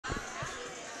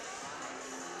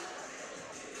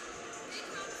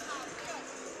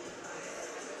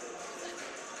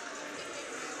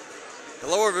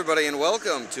Hello everybody and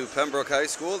welcome to Pembroke High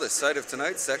School, the site of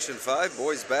tonight's Section 5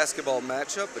 boys basketball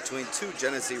matchup between two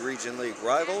Genesee Region League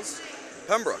rivals.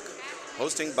 Pembroke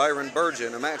hosting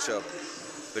Byron-Bergen, a matchup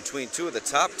between two of the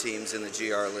top teams in the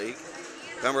GR League.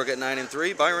 Pembroke at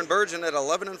 9-3, Byron-Bergen at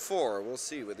 11-4. We'll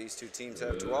see what these two teams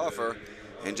have to offer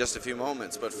in just a few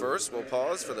moments. But first, we'll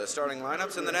pause for the starting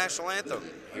lineups and the national anthem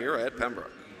here at Pembroke.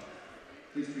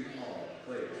 Please treat all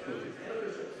players, coaches, and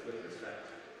officials with respect.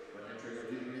 When entering or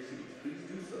leaving your seats, please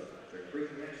do so during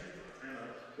breaking action,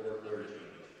 timeout, or order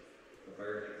change. The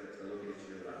fire exits are located to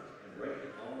your left and right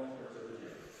in all parts of the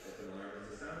gym. If an alarm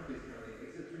is a sound, please count the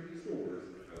exit through these doors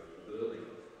out of the building.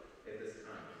 At this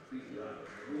time, please rise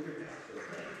and remove your hats for the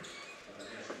playing of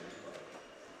the national anthem.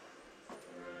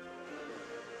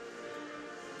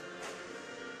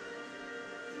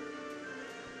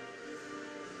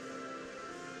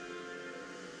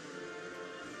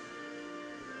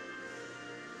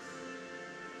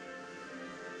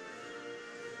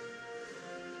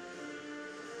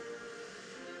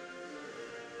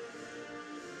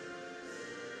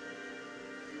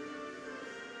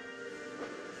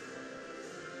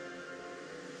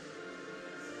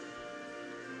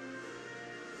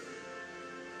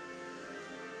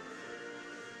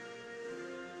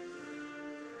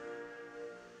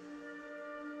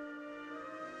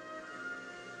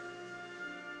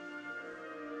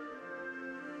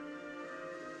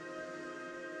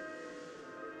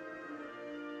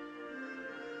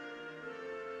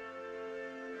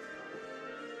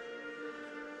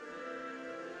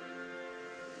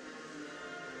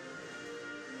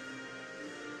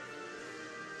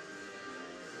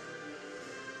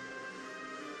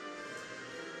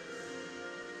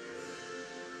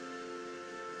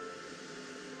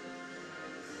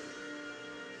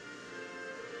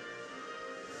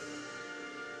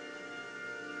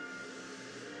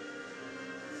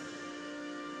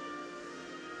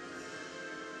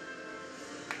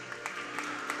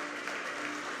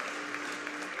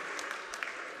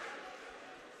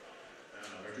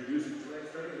 Introducing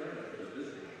tonight's starting lineup for the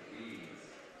visiting Bees.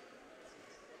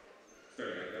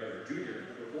 Starting at guard, junior,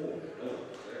 number 4, Noah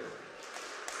Blair.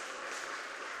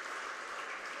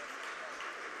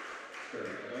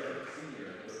 Starting at guard,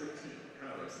 senior, number 15,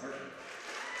 Colin Martin.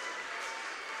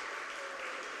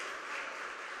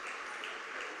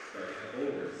 Starting at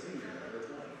forward, senior, number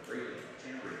 20, Brayden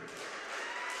Chambers.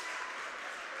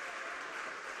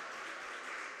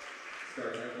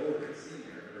 Starting at forward,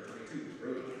 senior, number 22,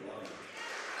 Brody Long.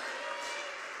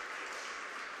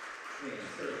 And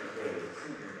starting at forward,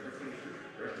 senior, number 23,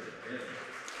 Brendan Finn.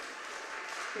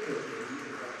 The coach of the team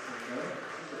is Roxanne Miller,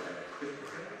 super at 50%,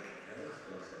 and let's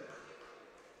close that.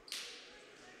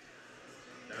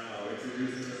 Now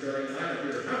introducing the starting lineup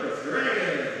here, Pembroke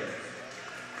Dragons.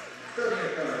 Starting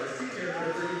at guard, senior,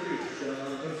 number 33,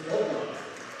 Sean Muskova.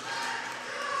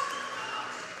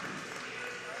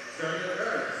 Starting at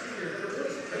guard, senior, number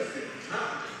 20, Tyson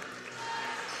Top.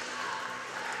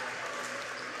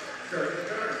 Starting at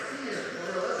guard, senior,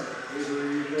 number 11,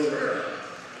 Avery Rivera.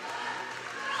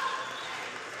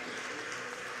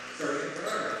 Starting at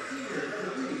guard, senior, number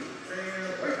 3,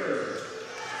 Sam Piper.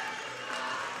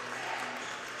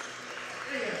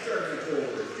 And starting at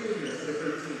forward, junior, number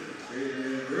 13,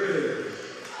 David Bridge.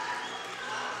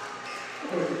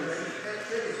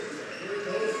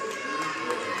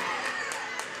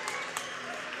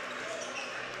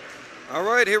 All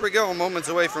right, here we go. Moments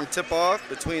away from tip-off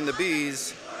between the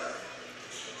Bees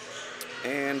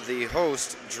and the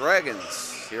host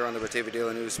Dragons here on the Batavia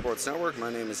Daily News Sports Network.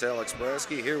 My name is Alex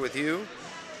Brasky here with you.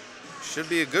 Should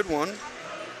be a good one.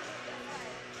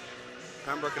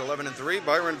 Pembroke at 11-3,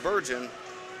 Byron-Bergen.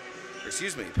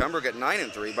 Excuse me, Pembroke at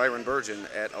 9-3, Byron-Bergen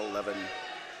at 11-4.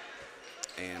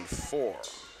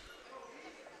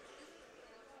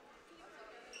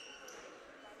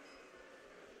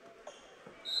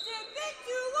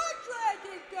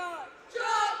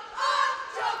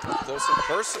 Close and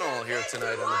personal here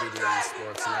tonight on the BDN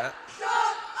Sports Net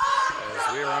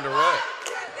as we are underway.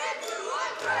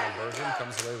 Byron-Bergen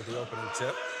comes away with the opening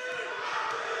tip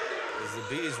as the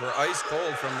Bees were ice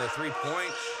cold from the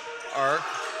three-point arc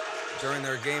during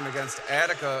their game against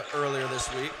Attica earlier this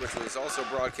week, which was also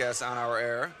broadcast on our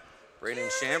air. Brayden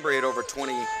Chambers had over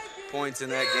 20 points in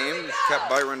that game, kept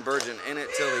Byron-Bergen in it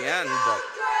till the end, but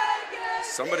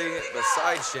somebody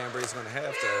besides Chambers is going to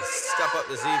have to step up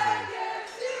this evening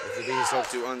if the Bees hope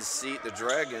to unseat the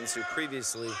Dragons, who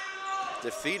previously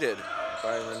defeated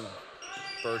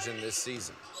Byron-Bergen this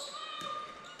season.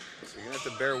 So you're going to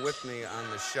have to bear with me on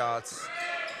the shots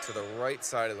to the right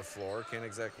side of the floor. Can't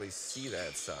exactly see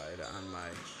that side on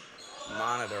my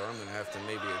monitor. I'm going to have to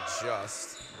maybe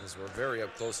adjust as we're very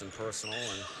up close and personal,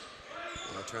 and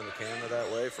When I turn the camera that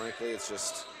way, frankly, it's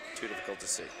just too difficult to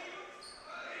see.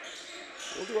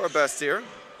 We'll do our best here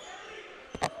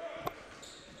to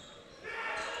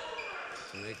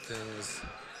make things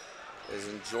as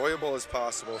enjoyable as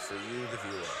possible for you, the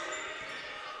viewer.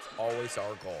 It's always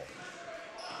our goal,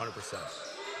 100%.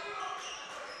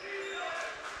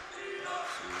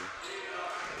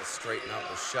 We'll straighten out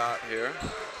the shot here.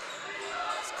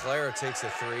 As Clara takes a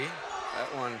three.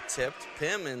 That one tipped.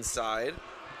 Pim inside.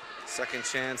 Second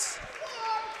chance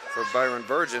for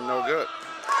Byron-Bergen, no good.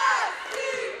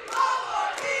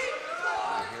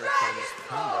 And here comes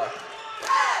Pembroke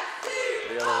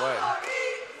the other way.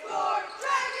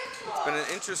 It's been an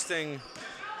interesting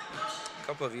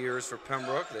couple of years for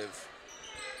Pembroke. They've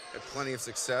had plenty of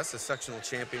success. A sectional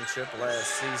championship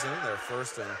last season. Their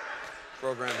first in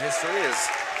program history is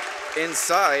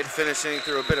inside, finishing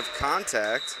through a bit of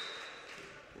contact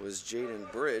was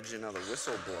Jaden Bridge, and now the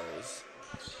whistle blows.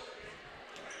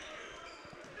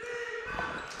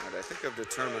 And I think I've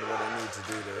determined what I need to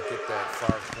do to get that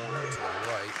far corner to the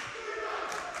right.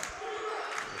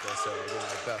 Like I said, I'll do my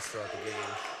best throughout the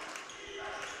game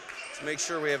to make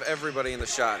sure we have everybody in the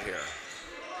shot here.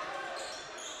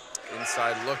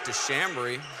 Inside look to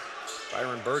Chambry.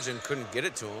 Byron-Bergen couldn't get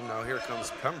it to him. Now here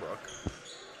comes Pembroke.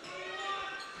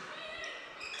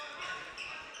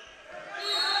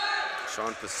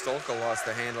 Sean Pistolka lost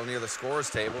the handle near the scorer's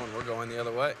table, and we're going the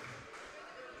other way.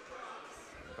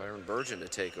 Byron-Bergen to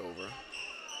take over.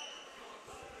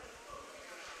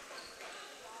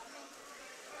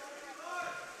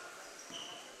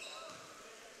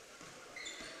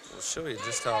 We'll show you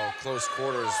just how close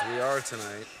quarters we are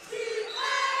tonight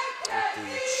with the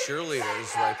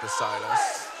cheerleaders right beside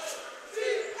us.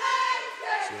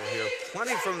 So you'll hear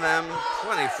plenty from them,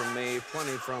 plenty from me,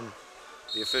 plenty from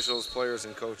the officials, players,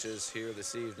 and coaches here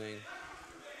this evening.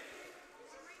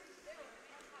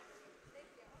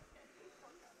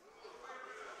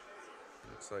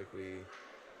 Looks like we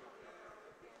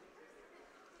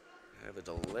have a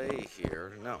delay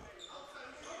here. No.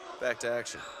 Back to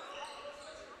action.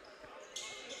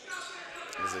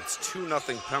 As it's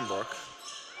 2-0 Pembroke.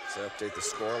 So update the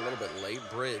score a little bit late.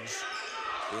 Bridge,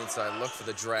 the inside look for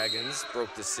the Dragons,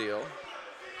 broke the seal.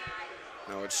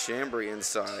 Now it's Chambry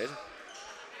inside.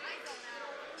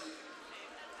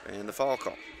 And the foul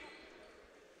call.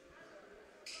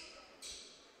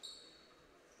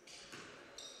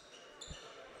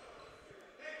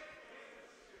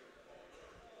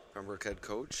 Pembroke head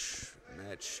coach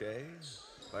Matt Shea,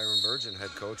 Byron-Bergen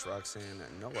head coach Roxanne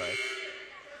Nowak.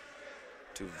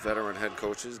 Two veteran head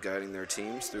coaches guiding their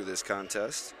teams through this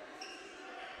contest.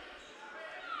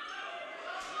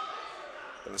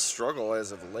 Been a struggle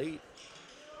as of late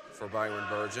for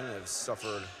Byron-Bergen. They've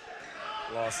suffered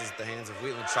losses at the hands of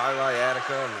Wheatland Chili,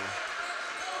 Attica, and a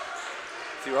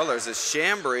few others. As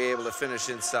Chambry able to finish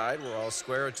inside, we're all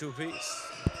square at 2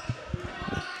 apiece.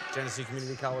 Genesee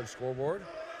Community College scoreboard.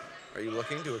 Are you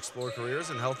looking to explore careers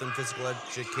in health and physical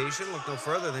education? Look no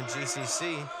further than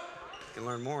GCC. You can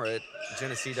learn more at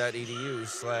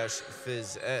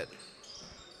genesee.edu/phys ed.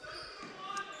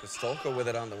 Pistolka with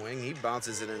it on the wing. He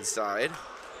bounces it inside.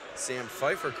 Sam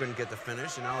Pfeiffer couldn't get the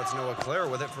finish, and now it's Noah Clare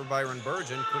with it for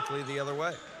Byron-Bergen, quickly the other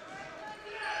way.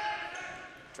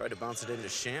 Tried to bounce it into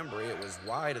Chambry. It was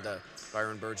wide of the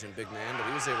Byron-Bergen big man, but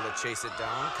he was able to chase it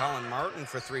down. Colin Martin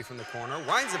for three from the corner.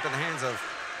 Winds up in the hands of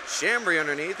Chambry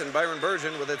underneath, and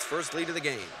Byron-Bergen with its first lead of the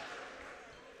game.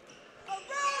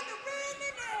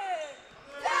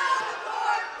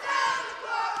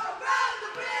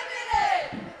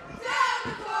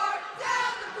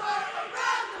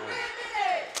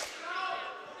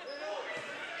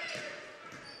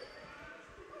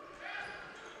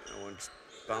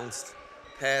 Bounced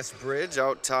past Bridge,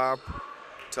 out top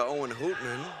to Owen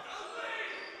Hootman.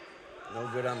 No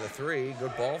good on the three.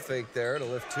 Good ball fake there to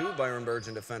lift two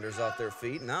Byron-Bergen defenders off their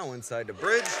feet. Now inside to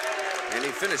Bridge, and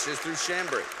he finishes through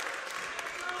Chambry.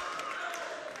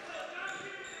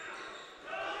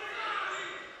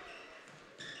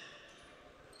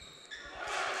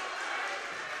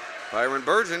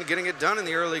 Byron-Bergen getting it done in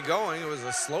the early going. It was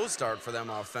a slow start for them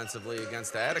offensively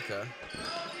against Attica.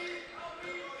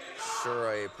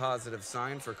 Sure a positive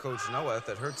sign for Coach Noeth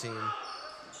that her team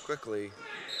quickly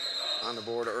on the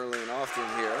board early and often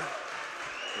here.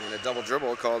 And a double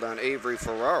dribble called on Avery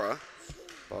Ferrara.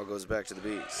 Ball goes back to the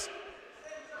Bees.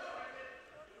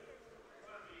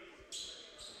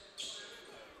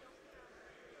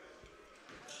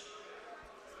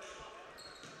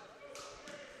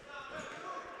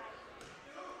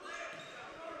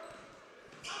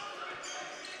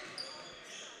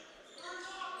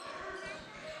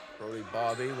 Brody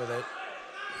Bobby with it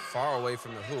far away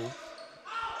from the hoop.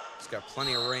 It's got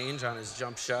plenty of range on his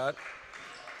jump shot.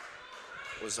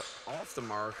 Was off the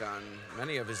mark on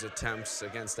many of his attempts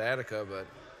against Attica, but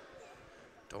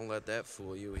don't let that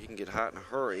fool you. He can get hot in a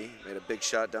hurry. Made a big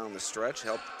shot down the stretch,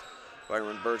 helped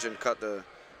Byron-Bergen cut the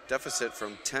deficit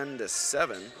from 10 to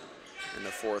 7 in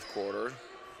the fourth quarter.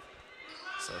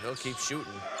 So he'll keep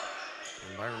shooting.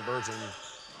 And Byron-Bergen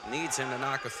needs him to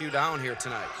knock a few down here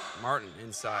tonight. Martin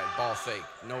inside, ball fake,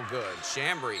 no good.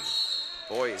 Chambry,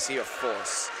 boy, is he a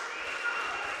force.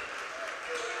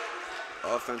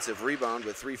 Offensive rebound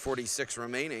with 3:46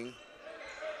 remaining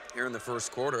here in the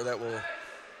first quarter. That will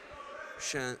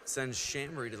send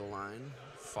Chambry to the line.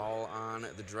 Foul on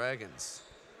the Dragons.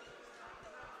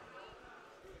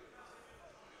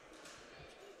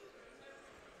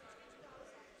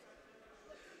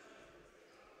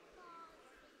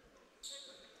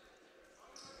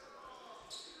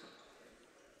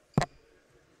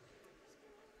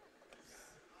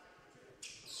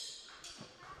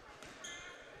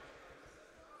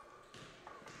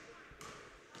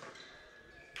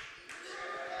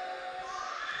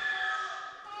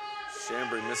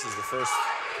 Chambry misses the first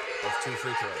of 2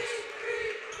 free throws.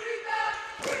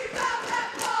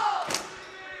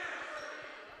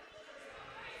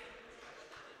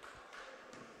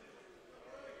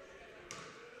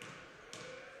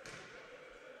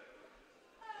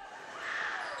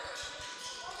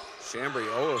 Chambry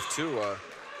 0 of 2, a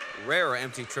rare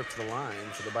empty trip to the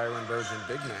line for the Byron-Bergen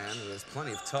big man, who has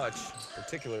plenty of touch,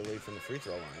 particularly from the free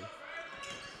throw line.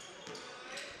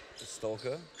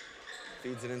 Stolka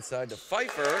feeds it inside to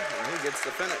Pfeiffer, and he gets the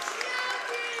finish.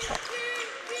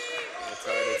 They're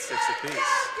tied at 6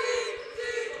 apiece.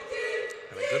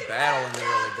 And a good battle in the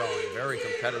early going, very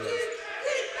competitive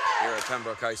here at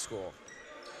Pembroke High School.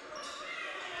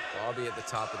 Bobby at the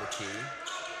top of the key.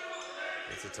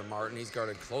 Gets it to Martin. He's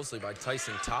guarded closely by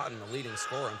Tyson Totten, the leading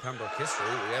scorer in Pembroke history.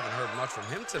 We haven't heard much from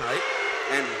him tonight.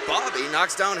 And Bobby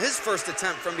knocks down his first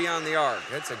attempt from beyond the arc.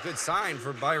 That's a good sign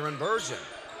for Byron-Bergen.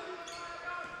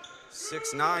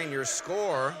 6-9 your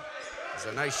score. It's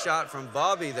a nice shot from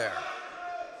Bobby there.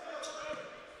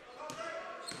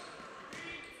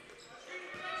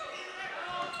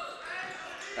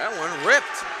 That one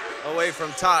ripped away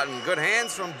from Totten. Good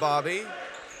hands from Bobby.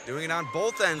 Doing it on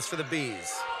both ends for the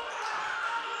Bees.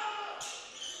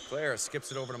 Claire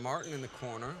skips it over to Martin in the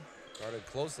corner. Guarded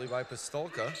closely by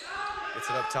Pistolka. Gets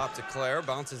it up top to Claire.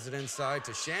 Bounces it inside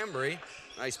to Chambry.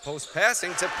 Nice post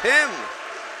passing to Pim.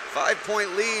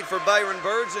 5-point lead for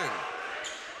Byron-Bergen.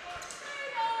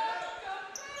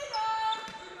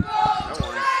 That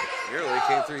one nearly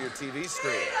came through your TV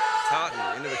screen.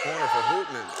 Totten into the corner for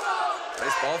Hootman.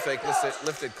 Nice ball fake,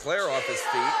 lifted Claire off his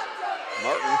feet.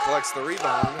 Martin collects the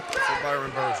rebound for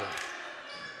Byron-Bergen.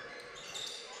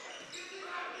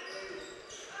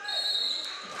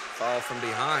 Foul from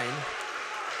behind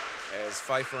as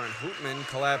Pfeiffer and Hootman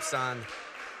collapse on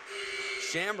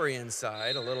Chambry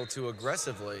inside a little too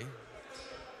aggressively.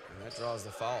 And that draws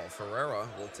the foul. Ferreira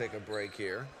will take a break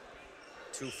here.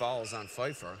 2 fouls on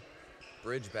Pfeiffer.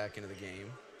 Bridge back into the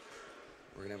game.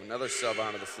 We're going to have another sub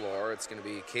onto the floor. It's going to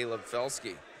be Caleb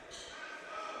Felsky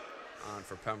on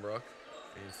for Pembroke.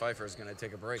 And Pfeiffer is going to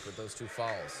take a break with those 2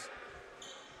 fouls.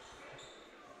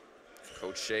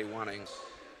 Coach Shea wanting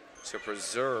to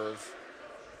preserve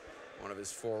one of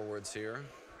his forwards here.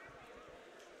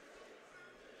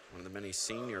 One of the many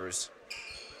seniors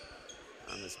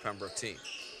on this Pembroke team.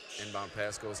 Inbound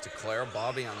pass goes to Claire.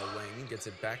 Bobby on the wing. Gets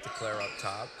it back to Claire up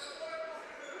top.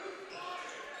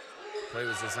 Play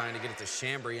was designed to get it to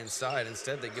Chambry inside.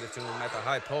 Instead, they get it to him at the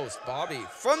high post. Bobby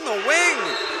from the wing.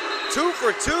 2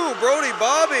 for 2, Brody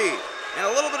Bobby. And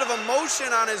a little bit of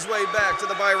emotion on his way back to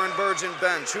the Byron-Bergen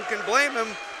bench. Who can blame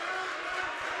him?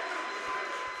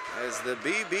 As the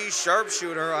BB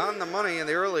sharpshooter on the money in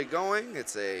the early going.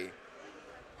 It's an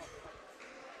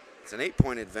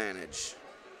 8-point advantage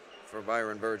for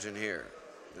Byron-Bergen here.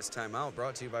 This timeout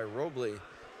brought to you by Robley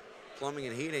Plumbing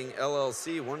and Heating,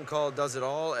 LLC. One call does it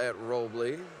all at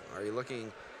Robley. Are you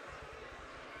looking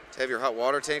to have your hot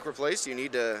water tank replaced? You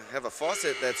need to have a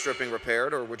faucet that's dripping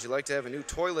repaired, or would you like to have a new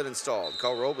toilet installed?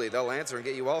 Call Robley. They'll answer and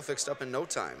get you all fixed up in no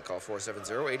time. Call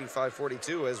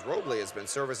 470-8542 as Robley has been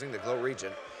servicing the Glow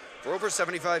region for over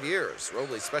 75 years.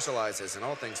 Robley specializes in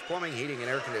all things plumbing, heating, and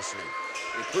air conditioning,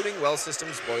 including well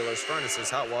systems, boilers,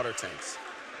 furnaces, hot water tanks,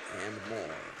 and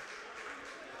more.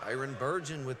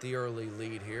 Byron-Bergen with the early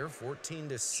lead here,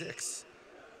 14-6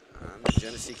 on the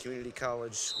Genesee Community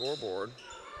College scoreboard.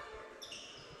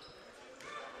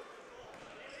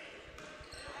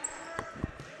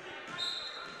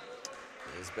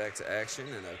 Is back to action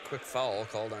and a quick foul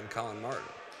called on Colin Martin.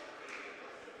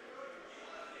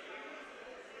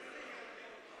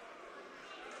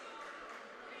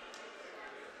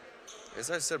 as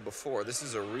I said before, this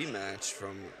is a rematch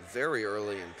from very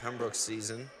early in Pembroke's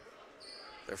season.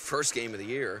 Their first game of the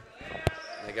year.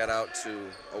 They got out to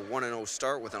a 1-0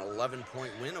 start with an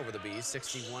 11-point win over the Bees,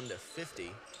 61-50.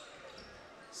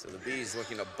 So the Bees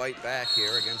looking to bite back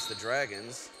here against the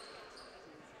Dragons.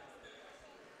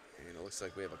 And it looks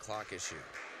like we have a clock issue.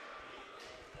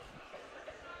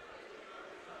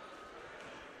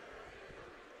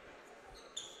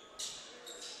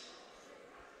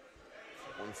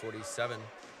 .147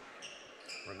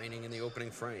 remaining in the opening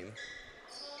frame.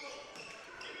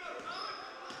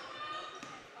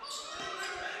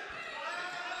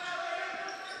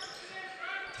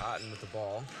 Totten with the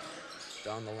ball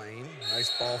down the lane.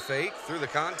 Nice ball fake through the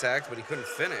contact, but he couldn't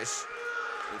finish.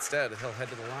 Instead, he'll head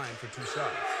to the line for 2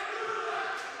 shots.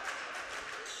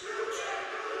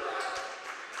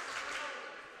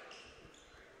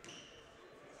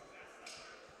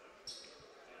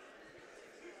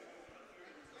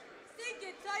 Sink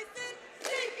it, Tyson!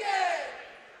 Sink it!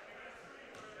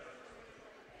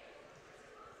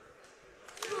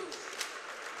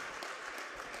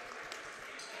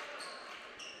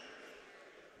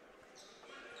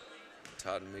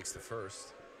 Totten makes the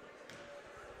first.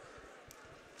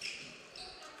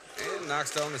 And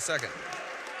knocks down the second.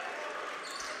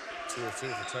 2 of 2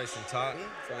 for Tyson Totten.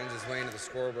 Finds his way into the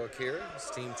scorebook here. His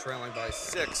team trailing by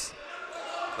 6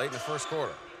 late in the first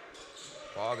quarter.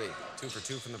 Bobby, 2 for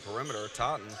 2 from the perimeter.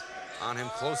 Totten on him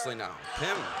closely now.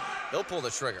 Pim, he'll pull the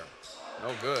trigger.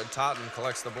 No good. Totten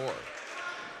collects the board.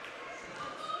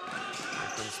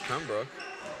 Here comes Pembroke.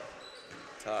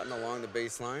 Totten along the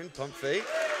baseline. Pump fake.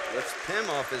 Lifts Pim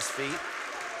off his feet.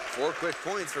 4 quick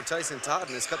points for Tyson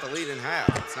Totten has cut the lead in half.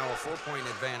 It's now a 4-point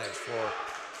advantage for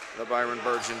the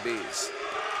Byron-Bergen Bees.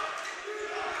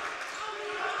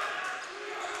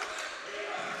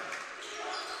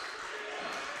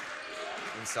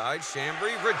 Inside,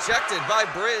 Chambry rejected by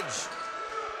Bridge.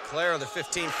 Claire, the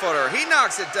 15-footer, he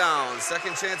knocks it down.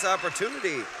 Second chance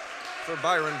opportunity for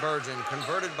Byron-Bergen,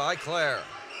 converted by Claire.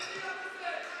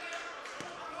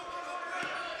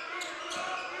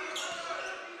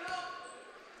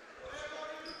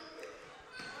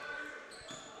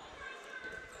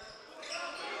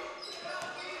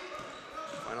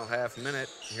 Final half minute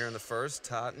here in the first.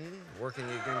 Totten working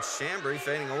against Chambry,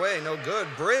 fading away, no good.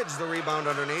 Bridge the rebound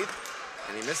underneath,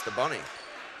 and he missed the bunny.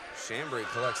 Chambry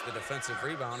collects the defensive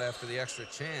rebound after the extra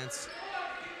chance.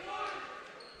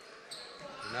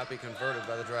 Will not be converted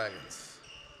by the Dragons.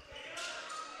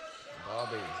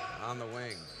 Bobby on the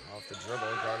wing, off the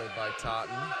dribble, guarded by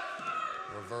Totten.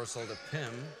 Reversal to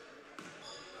Pim.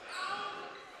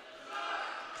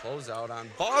 Closeout on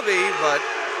Bobby, but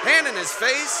hand in his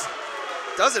face.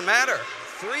 Doesn't matter.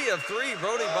 3 of 3,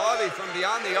 Brody Bobby from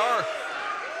beyond the arc.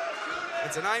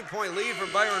 It's a 9-point lead for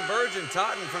Byron-Bergen.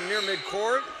 Totten from near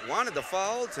midcourt wanted the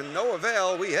foul to no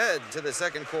avail. We head to the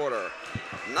second quarter.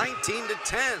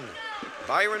 19-10,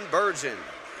 Byron-Bergen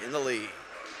in the lead.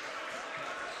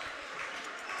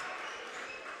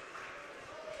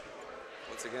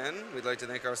 Once again, we'd like to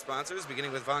thank our sponsors,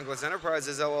 beginning with Von Glass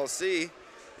Enterprises, LLC,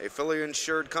 a fully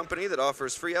insured company that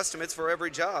offers free estimates for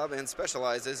every job and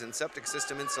specializes in septic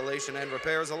system installation and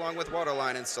repairs along with water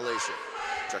line installation.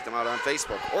 Check them out on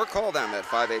Facebook or call them at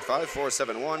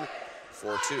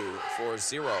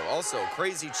 585-471-4240. Also,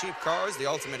 Crazy Cheap Cars, the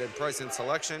ultimate in price and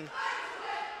selection.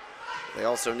 They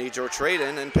also need your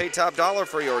trade-in and pay top dollar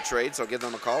for your trade, so give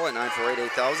them a call at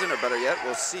 948-8000, or better yet,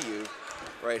 we'll see you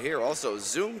right here. Also,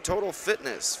 Zoom Total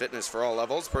Fitness. Fitness for all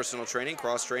levels, personal training,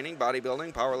 cross-training,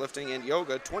 bodybuilding, powerlifting, and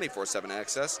yoga, 24/7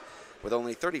 access with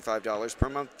only $35 per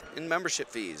month in membership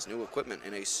fees. New equipment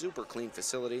in a super clean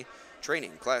facility,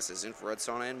 training, classes, infrared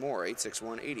sauna, and more.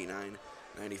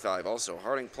 861-8995. Also,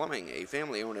 Harding Plumbing, a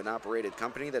family-owned and operated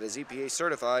company that is EPA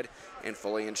certified and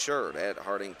fully insured. At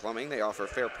Harding Plumbing, they offer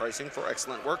fair pricing for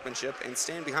excellent workmanship and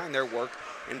stand behind their work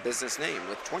and business name.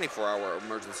 With 24-hour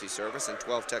emergency service and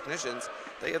 12 technicians,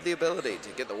 they have the ability to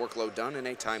get the workload done in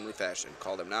a timely fashion.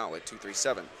 Call them now at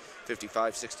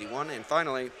 237-5561. And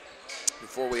finally,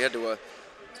 before we head to a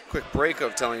quick break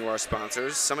of telling you our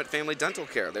sponsors, Summit Family Dental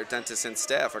Care. Their dentists and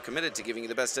staff are committed to giving you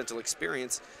the best dental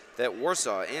experience that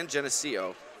Warsaw and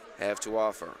Geneseo have to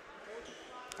offer.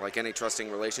 Like any trusting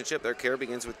relationship, their care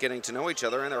begins with getting to know each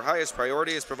other, and their highest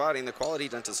priority is providing the quality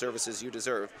dental services you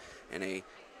deserve in a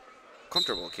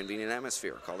comfortable, convenient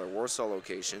atmosphere. Call their Warsaw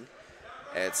location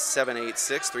at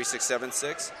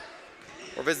 786-3676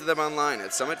 or visit them online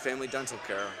at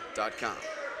summitfamilydentalcare.com.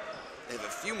 They have a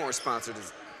few more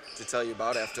sponsors to tell you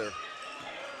about after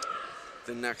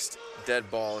the next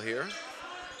dead ball here,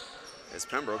 as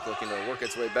Pembroke looking to work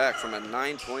its way back from a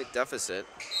 9-point deficit.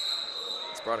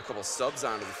 It's brought a couple subs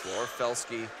onto the floor.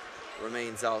 Felsky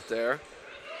remains out there.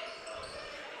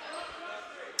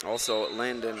 Also,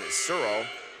 Landon Suro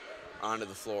onto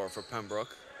the floor for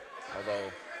Pembroke,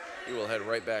 although he will head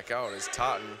right back out as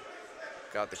Totten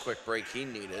got the quick break he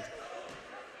needed.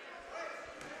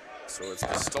 So it's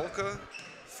Pistolka,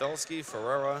 Felsky,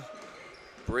 Ferreira,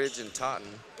 Bridge, and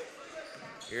Totten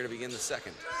here to begin the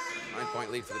second.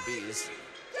 9-point lead for the Bees.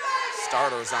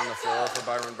 Starters on the floor for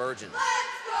Byron-Bergen.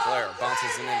 Claire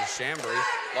bounces it into Chambry.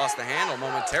 Lost the handle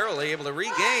momentarily, able to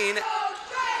regain.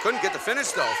 Couldn't get the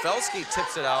finish though. Felsky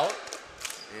tips it out.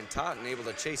 And Totten able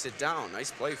to chase it down.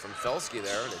 Nice play from Felsky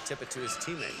there to tip it to his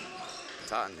teammate.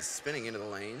 Totten spinning into the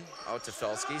lane. Out to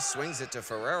Felsky. Swings it to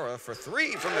Ferreira for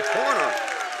three from the corner.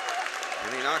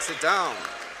 And he knocks it down.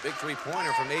 Big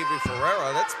three-pointer from Avery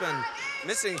Ferreira. That's been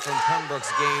missing from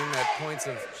Pembroke's game at points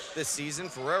of this season.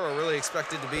 Ferreira really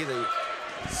expected to be the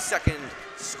second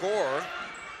scorer,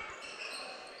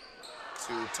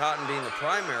 to Totten being the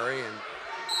primary, and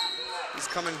he's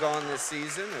come and gone this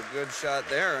season. A good shot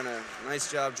there and a nice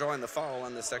job drawing the foul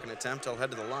on the second attempt. He'll head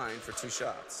to the line for two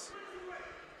shots.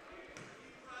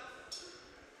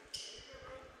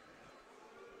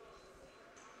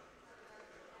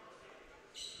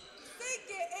 Sink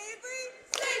it, Avery!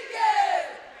 Sink it!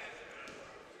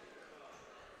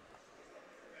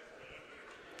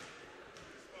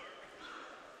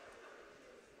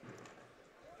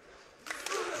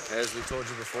 As we told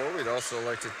you before, we'd also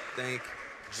like to thank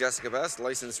Jessica Best,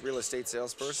 licensed real estate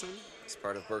salesperson, as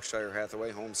part of Berkshire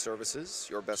Hathaway Home Services,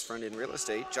 your best friend in real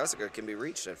estate. Jessica can be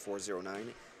reached at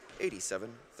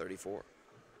 409-8734.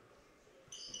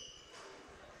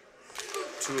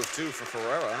 2 of 2 for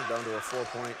Ferreira, down to a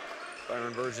 4-point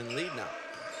Byron-Bergen lead now.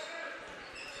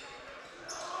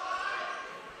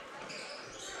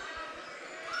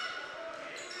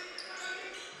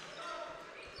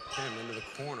 Tim into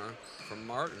the corner from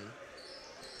Martin.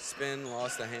 Spin,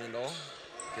 lost the handle.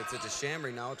 Gets it to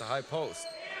Chambry now at the high post.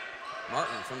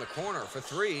 Martin from the corner for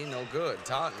three, no good.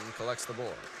 Totten collects the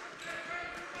board.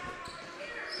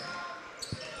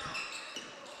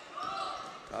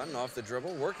 Totten off the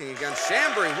dribble, working against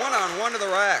Chambry, one-on-one to the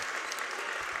rack.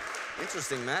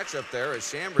 Interesting matchup there as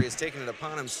Chambry has taken it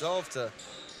upon himself to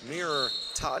mirror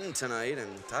Totten tonight,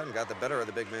 and Totten got the better of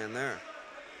the big man there.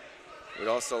 We'd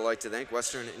also like to thank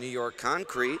Western New York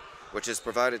Concrete, which has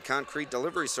provided concrete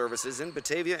delivery services in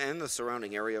Batavia and the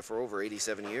surrounding area for over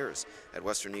 87 years. At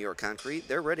Western New York Concrete,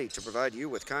 they're ready to provide you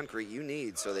with concrete you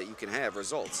need so that you can have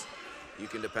results you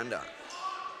can depend on.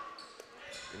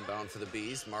 Inbound for the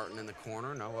Bees, Martin in the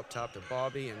corner, now up top to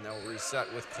Bobby, and they'll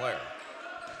reset with Claire.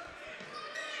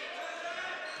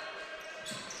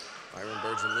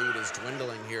 Byron-Bergen lead is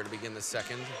dwindling here to begin the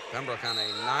second. Pembroke on a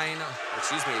 7-0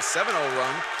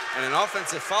 run, and an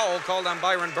offensive foul called on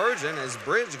Byron-Bergen as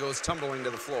Bridge goes tumbling to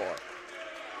the floor.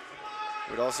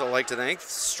 We'd also like to thank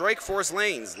Strike Force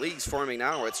Lanes. Leagues forming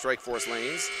now at Strike Force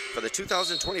Lanes for the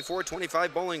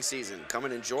 2024-25 bowling season. Come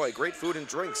and enjoy great food and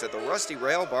drinks at the Rusty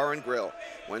Rail Bar and Grill.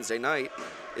 Wednesday night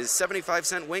is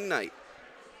 75-cent wing night.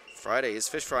 Friday is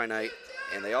fish fry night,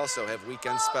 and they also have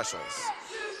weekend specials.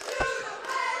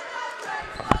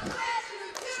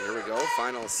 So here we go,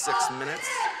 final 6 minutes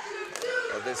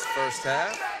of this first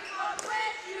half.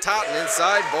 Totten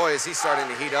inside, boy, is he starting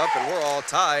to heat up, and we're all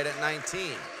tied at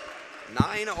 19.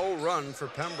 9-0 run for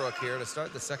Pembroke here to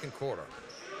start the second quarter.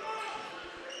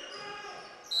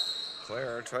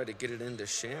 Claire tried to get it into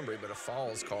Chambry, but a foul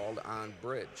is called on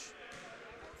Bridge.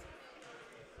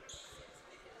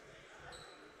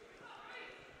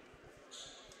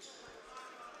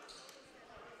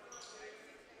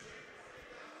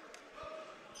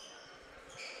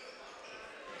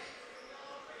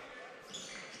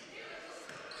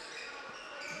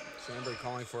 Chambry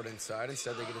calling for it inside.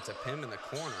 Instead, they get it to Pim in the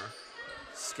corner.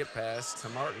 Skip pass to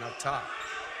Martin up top.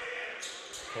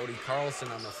 Cody Carlson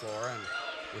on the floor, and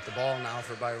with the ball now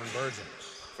for Byron-Bergen.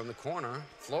 From the corner,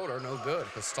 floater, no good.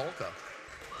 Pistolka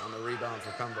on the rebound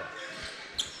for Pembroke.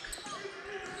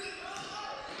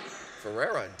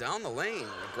 Ferreira down the lane.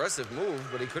 Aggressive move,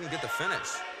 but he couldn't get the finish.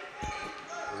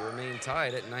 We remain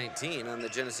tied at 19 on the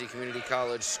Genesee Community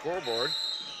College scoreboard.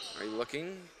 Are you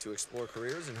looking to explore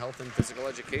careers in health and physical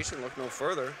education? Look no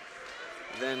further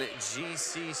than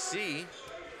GCC.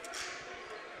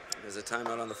 There's a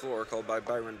timeout on the floor called by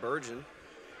Byron-Bergen.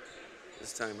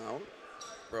 This timeout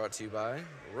brought to you by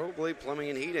Robley Plumbing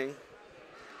and Heating.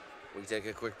 We take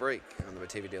a quick break on the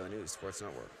Batavia Daily News Sports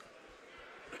Network.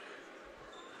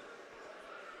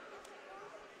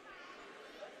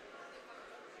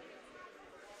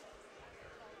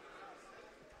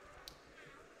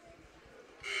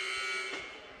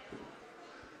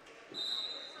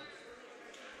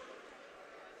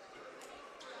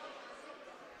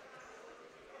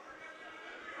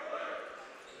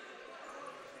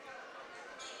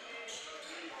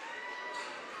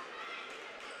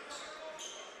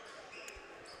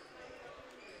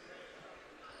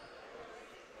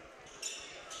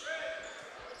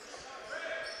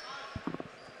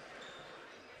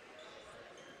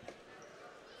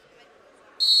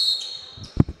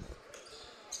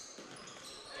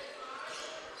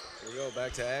 go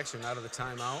back to action out of the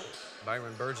timeout.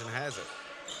 Byron-Bergen has it.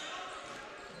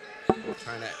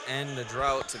 Trying to end the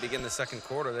drought to begin the second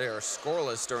quarter. They are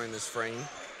scoreless during this frame.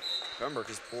 Pembroke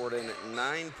has poured in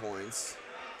 9 points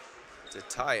to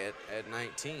tie it at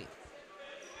 19.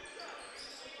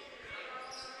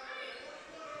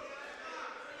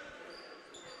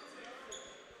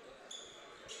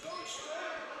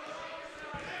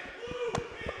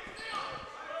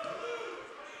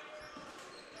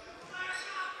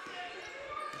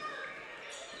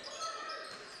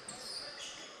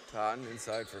 Totten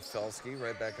inside for Felsky,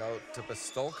 right back out to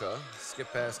Pistolka.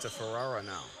 Skip pass to Ferrara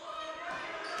now.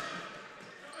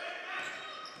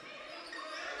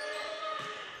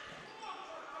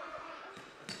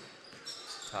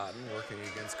 Totten working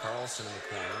against Carlson in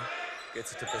the corner.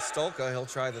 Gets it to Pistolka, he'll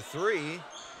try the three.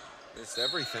 Missed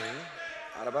everything,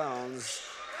 out of bounds,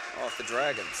 off the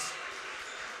Dragons.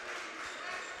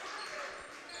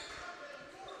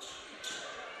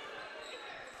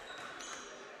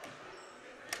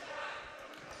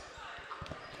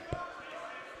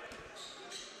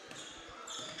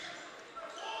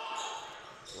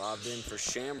 Lobbed in for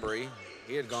Chambry.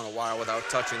 He had gone a while without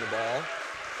touching the ball.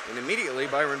 And immediately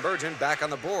Byron-Bergen back on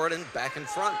the board and back in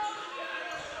front.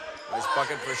 Nice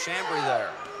bucket for Chambry there.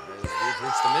 As we've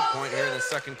reached the midpoint here in the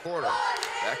second quarter.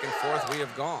 Back and forth we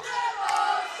have gone.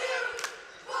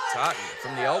 Totten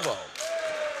from the elbow.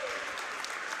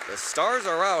 The stars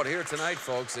are out here tonight,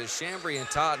 folks, as Chambry and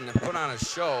Totten have put on a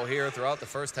show here throughout the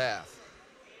first half.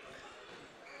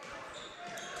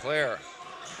 Claire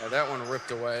had that one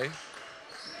ripped away.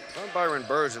 On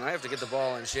Byron-Bergen, I have to get the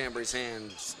ball in Chambry's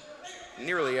hands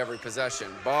nearly every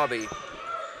possession. Bobby,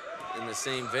 in the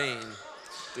same vein,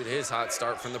 due to his hot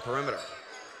start from the perimeter.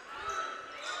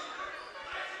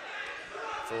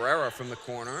 Ferrara from the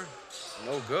corner,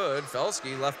 no good.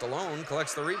 Felsky left alone,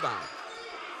 collects the rebound.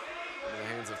 In the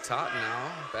hands of Totten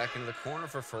now, back into the corner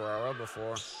for Ferrara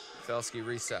before Felsky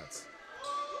resets.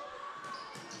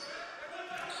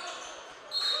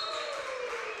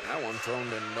 That one thrown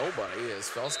to nobody as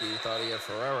Felsky thought he had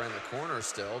Ferrara in the corner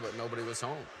still, but nobody was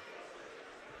home.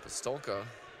 Pistolka,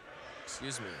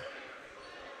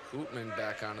 Hoopman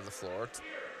back onto the floor.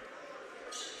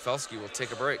 Felsky will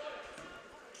take a break.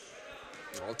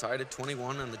 All tied at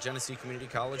 21 on the Genesee Community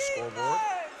College scoreboard.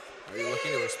 Are you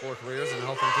looking to explore careers in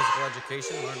health and physical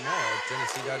education? Learn more at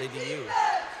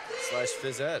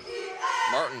genesee.edu/phys ed.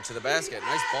 Martin to the basket.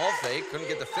 Nice ball fake. Couldn't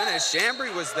get the finish.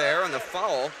 Chambry was there on the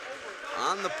foul.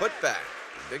 On the putback,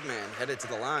 the big man headed to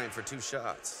the line for 2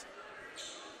 shots.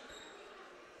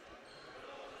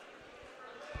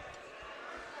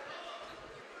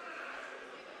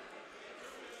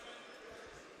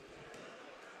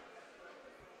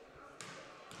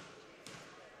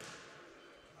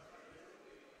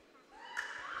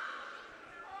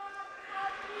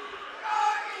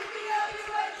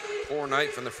 Poor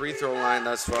night from the free throw line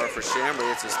thus far for Chambry.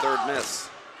 It's his 3rd miss.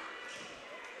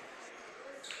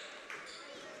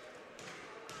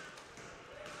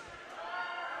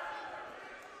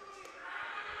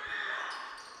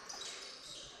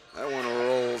 That one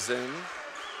rolls in.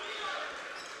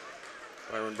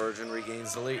 Byron-Bergen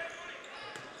regains the lead.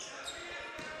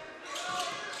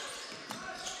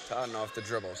 Totten off the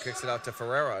dribble, kicks it out to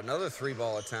Ferrara. Another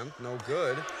 3-ball attempt, no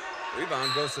good.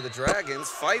 Rebound goes to the Dragons.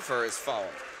 Pfeiffer is fouled.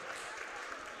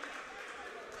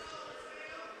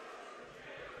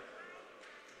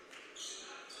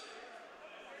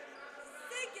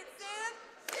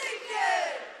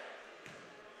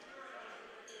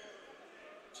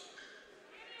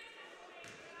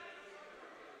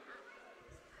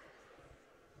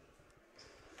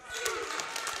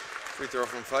 Free throw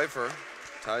from Pfeiffer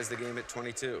ties the game at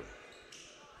 22.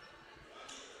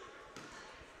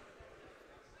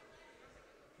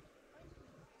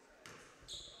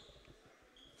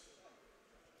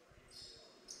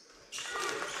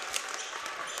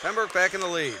 Pembroke back in the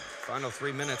lead. Final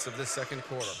 3 minutes of this second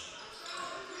quarter.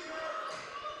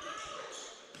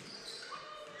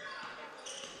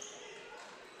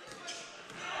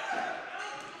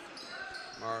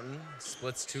 Martin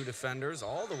splits 2 defenders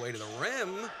all the way to the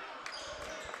rim.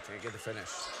 Can't get the finish.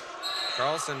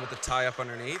 Carlson with the tie up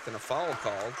underneath and a foul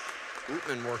called.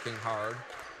 Hoopman working hard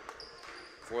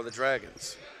for the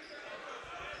Dragons.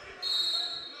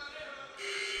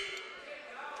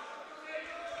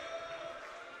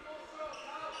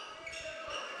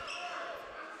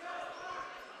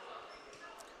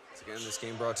 Once again, this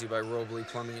game brought to you by Robley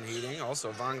Plumbing and Heating.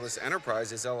 Also, Vonglis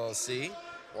Enterprises, LLC.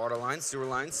 Water lines, sewer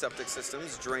lines, septic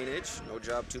systems, drainage. No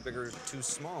job too big or too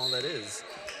small, that is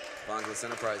Vonglis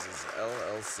Enterprises,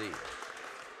 LLC.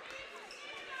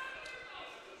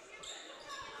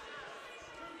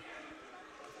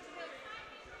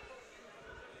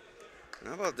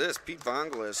 How about this? Pete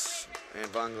Vonglis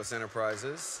and Vonglis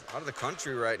Enterprises out of the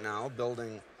country right now,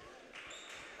 building,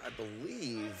 I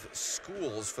believe,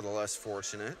 schools for the less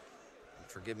fortunate.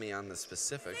 Forgive me on the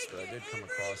specifics, but I did come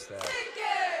across that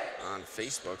on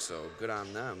Facebook, so good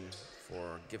on them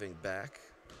for giving back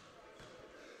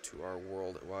to our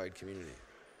worldwide community.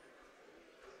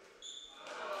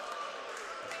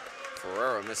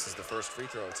 Ferreira misses the first free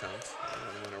throw attempt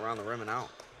and went around the rim and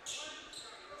out.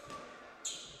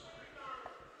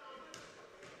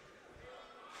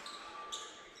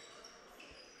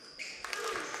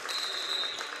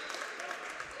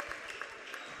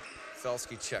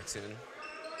 Felsky checks in.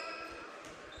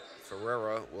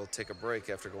 Ferreira will take a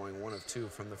break after going 1 of 2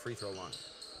 from the free throw line.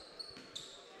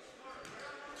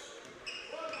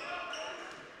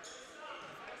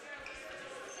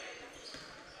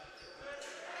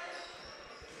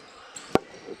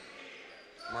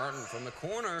 Martin from the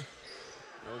corner.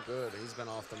 No good. He's been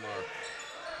off the mark.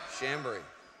 Chambry.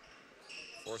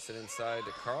 Force it inside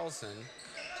to Carlson.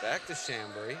 Back to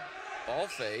Chambry. Ball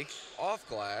fake. Off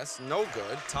glass. No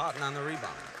good. Totten on the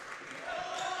rebound.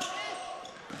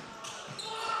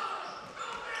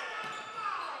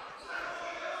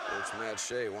 Coach Matt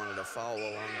Shea wanted a foul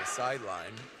along the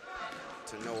sideline.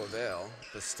 To no avail.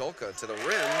 Pistolka to the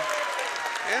rim.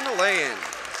 And the lay-in.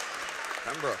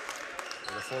 Pembroke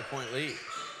with a 4-point lead.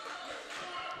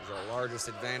 Is our largest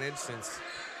advantage since,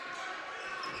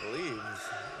 I believe,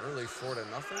 early 4-0,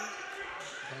 if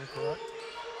I'm correct.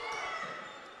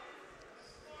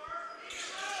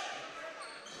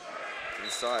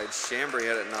 Inside, Chambry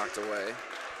had it knocked away.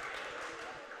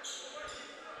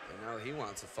 And now he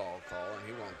wants a foul call, and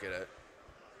he won't get it.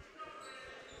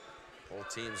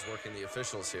 Both teams working the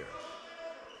officials here.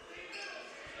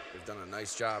 They've done a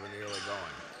nice job in the early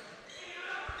going.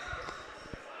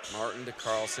 Martin to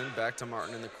Carlson, back to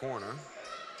Martin in the corner.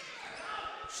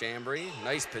 Chambry,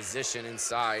 nice position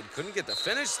inside. Couldn't get the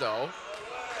finish, though.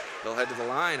 They'll head to the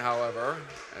line, however,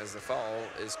 as the foul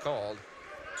is called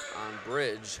on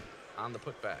Bridge on the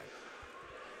putback.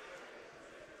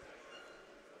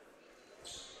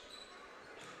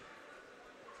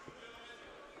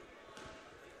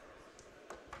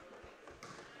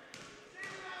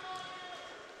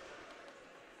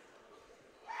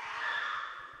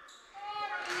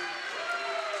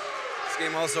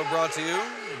 Game also brought to you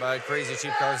by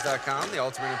CrazyCheapCars.com, the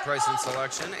ultimate in price and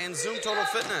selection, and Zoom Total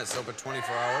Fitness, open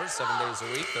 24 hours, 7 days a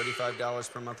week,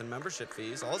 $35 per month in membership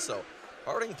fees. Also,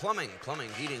 Harding Plumbing,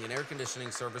 heating, and air conditioning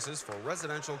services for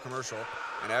residential, commercial,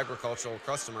 and agricultural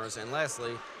customers. And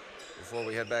lastly, before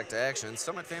we head back to action,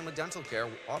 Summit Family Dental Care,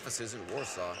 offices in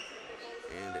Warsaw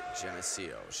and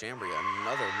Geneseo. Chambry,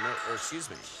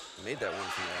 made that one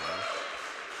from the line.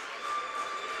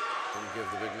 Didn't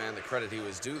give the big man the credit he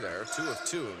was due there. 2 of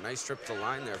 2. Nice trip to the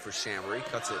line there for Chambry.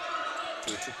 Cuts it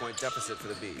to a 2-point deficit for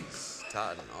the Bees.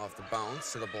 Totten off the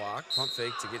bounce to the block. Pump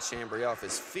fake to get Chambry off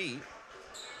his feet.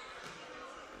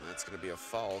 And that's going to be a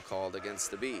foul called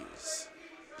against the Bees.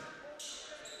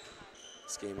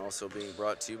 This game also being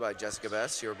brought to you by Jessica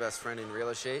Best, your best friend in real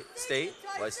estate.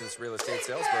 Licensed real estate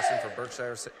salesperson for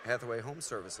Berkshire Hathaway Home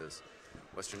Services.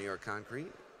 Western New York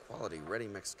Concrete. Quality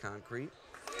ready-mixed concrete.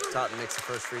 Totten makes the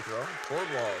first free throw. Board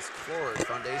walls, floors,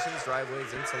 foundations,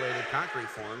 driveways, insulated concrete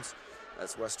forms.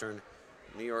 That's Western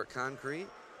New York Concrete.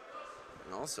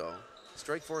 And also,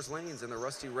 Strike Force Lanes in the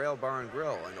Rusty Rail Bar and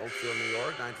Grill in Oakfield, New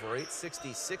York,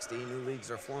 948-6060. New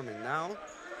leagues are forming now.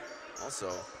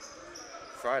 Also,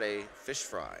 Friday Fish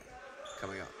Fry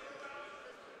coming up.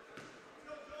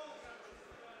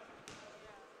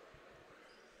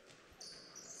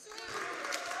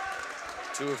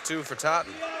 Two of 2 for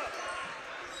Totten.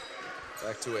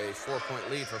 Back to a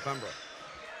 4-point lead for Pembroke.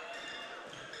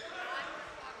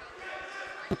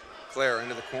 Claire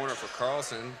into the corner for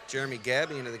Carlson. Jeremy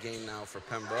Gabby into the game now for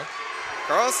Pembroke.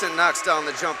 Carlson knocks down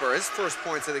the jumper. His first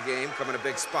points of the game come in a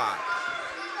big spot.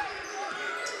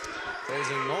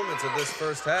 Closing moments of this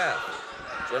first half.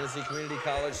 Genesee Community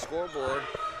College scoreboard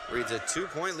reads a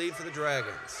 2-point lead for the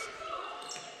Dragons.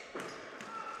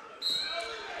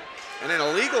 And an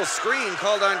illegal screen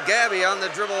called on Gabby on the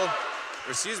dribble.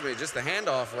 Just the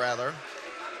handoff, rather. And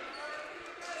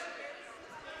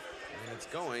it's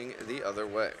going the other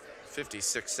way.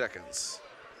 56 seconds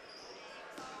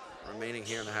remaining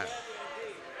here in the half.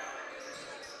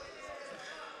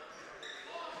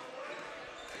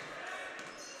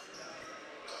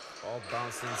 Ball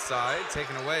bounced inside,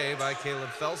 taken away by Caleb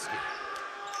Felsky.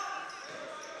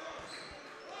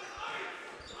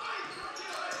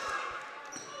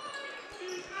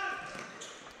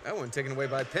 That one taken away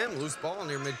by Pim. Loose ball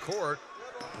near midcourt.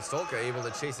 Pistolka able to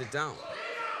chase it down.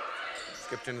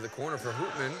 Skipped into the corner for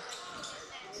Hoopman.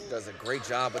 does a great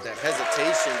job with that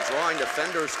hesitation, drawing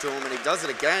defenders to him, and he does it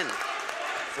again.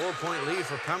 4-point lead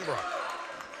for Pembroke.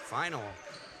 Final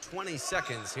 20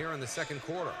 seconds here in the second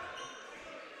quarter.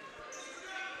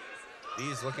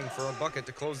 Bees looking for a bucket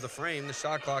to close the frame. The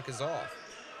shot clock is off.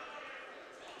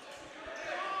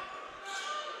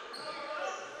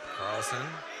 Carlson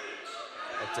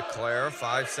up to Claire,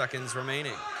 5 seconds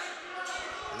remaining.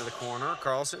 Into the corner,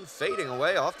 Carlson fading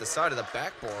away off the side of the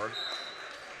backboard.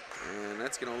 And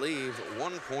that's gonna leave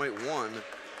 1.1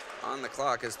 on the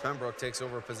clock as Pembroke takes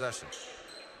over possession.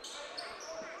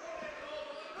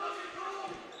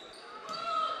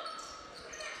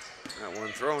 That one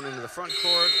thrown into the front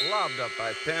court, lobbed up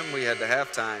by Pim. We head to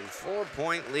halftime.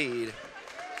 4-point lead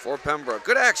for Pembroke.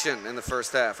 Good action in the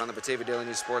first half on the Batavia Daily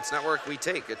News Sports Network. We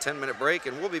take a 10-minute break,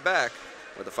 and we'll be back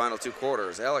with the final 2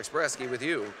 quarters. Alex Brasky with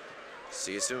you.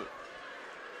 See you soon.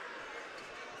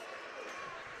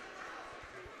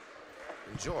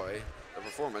 Enjoy the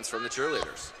performance from the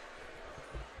cheerleaders.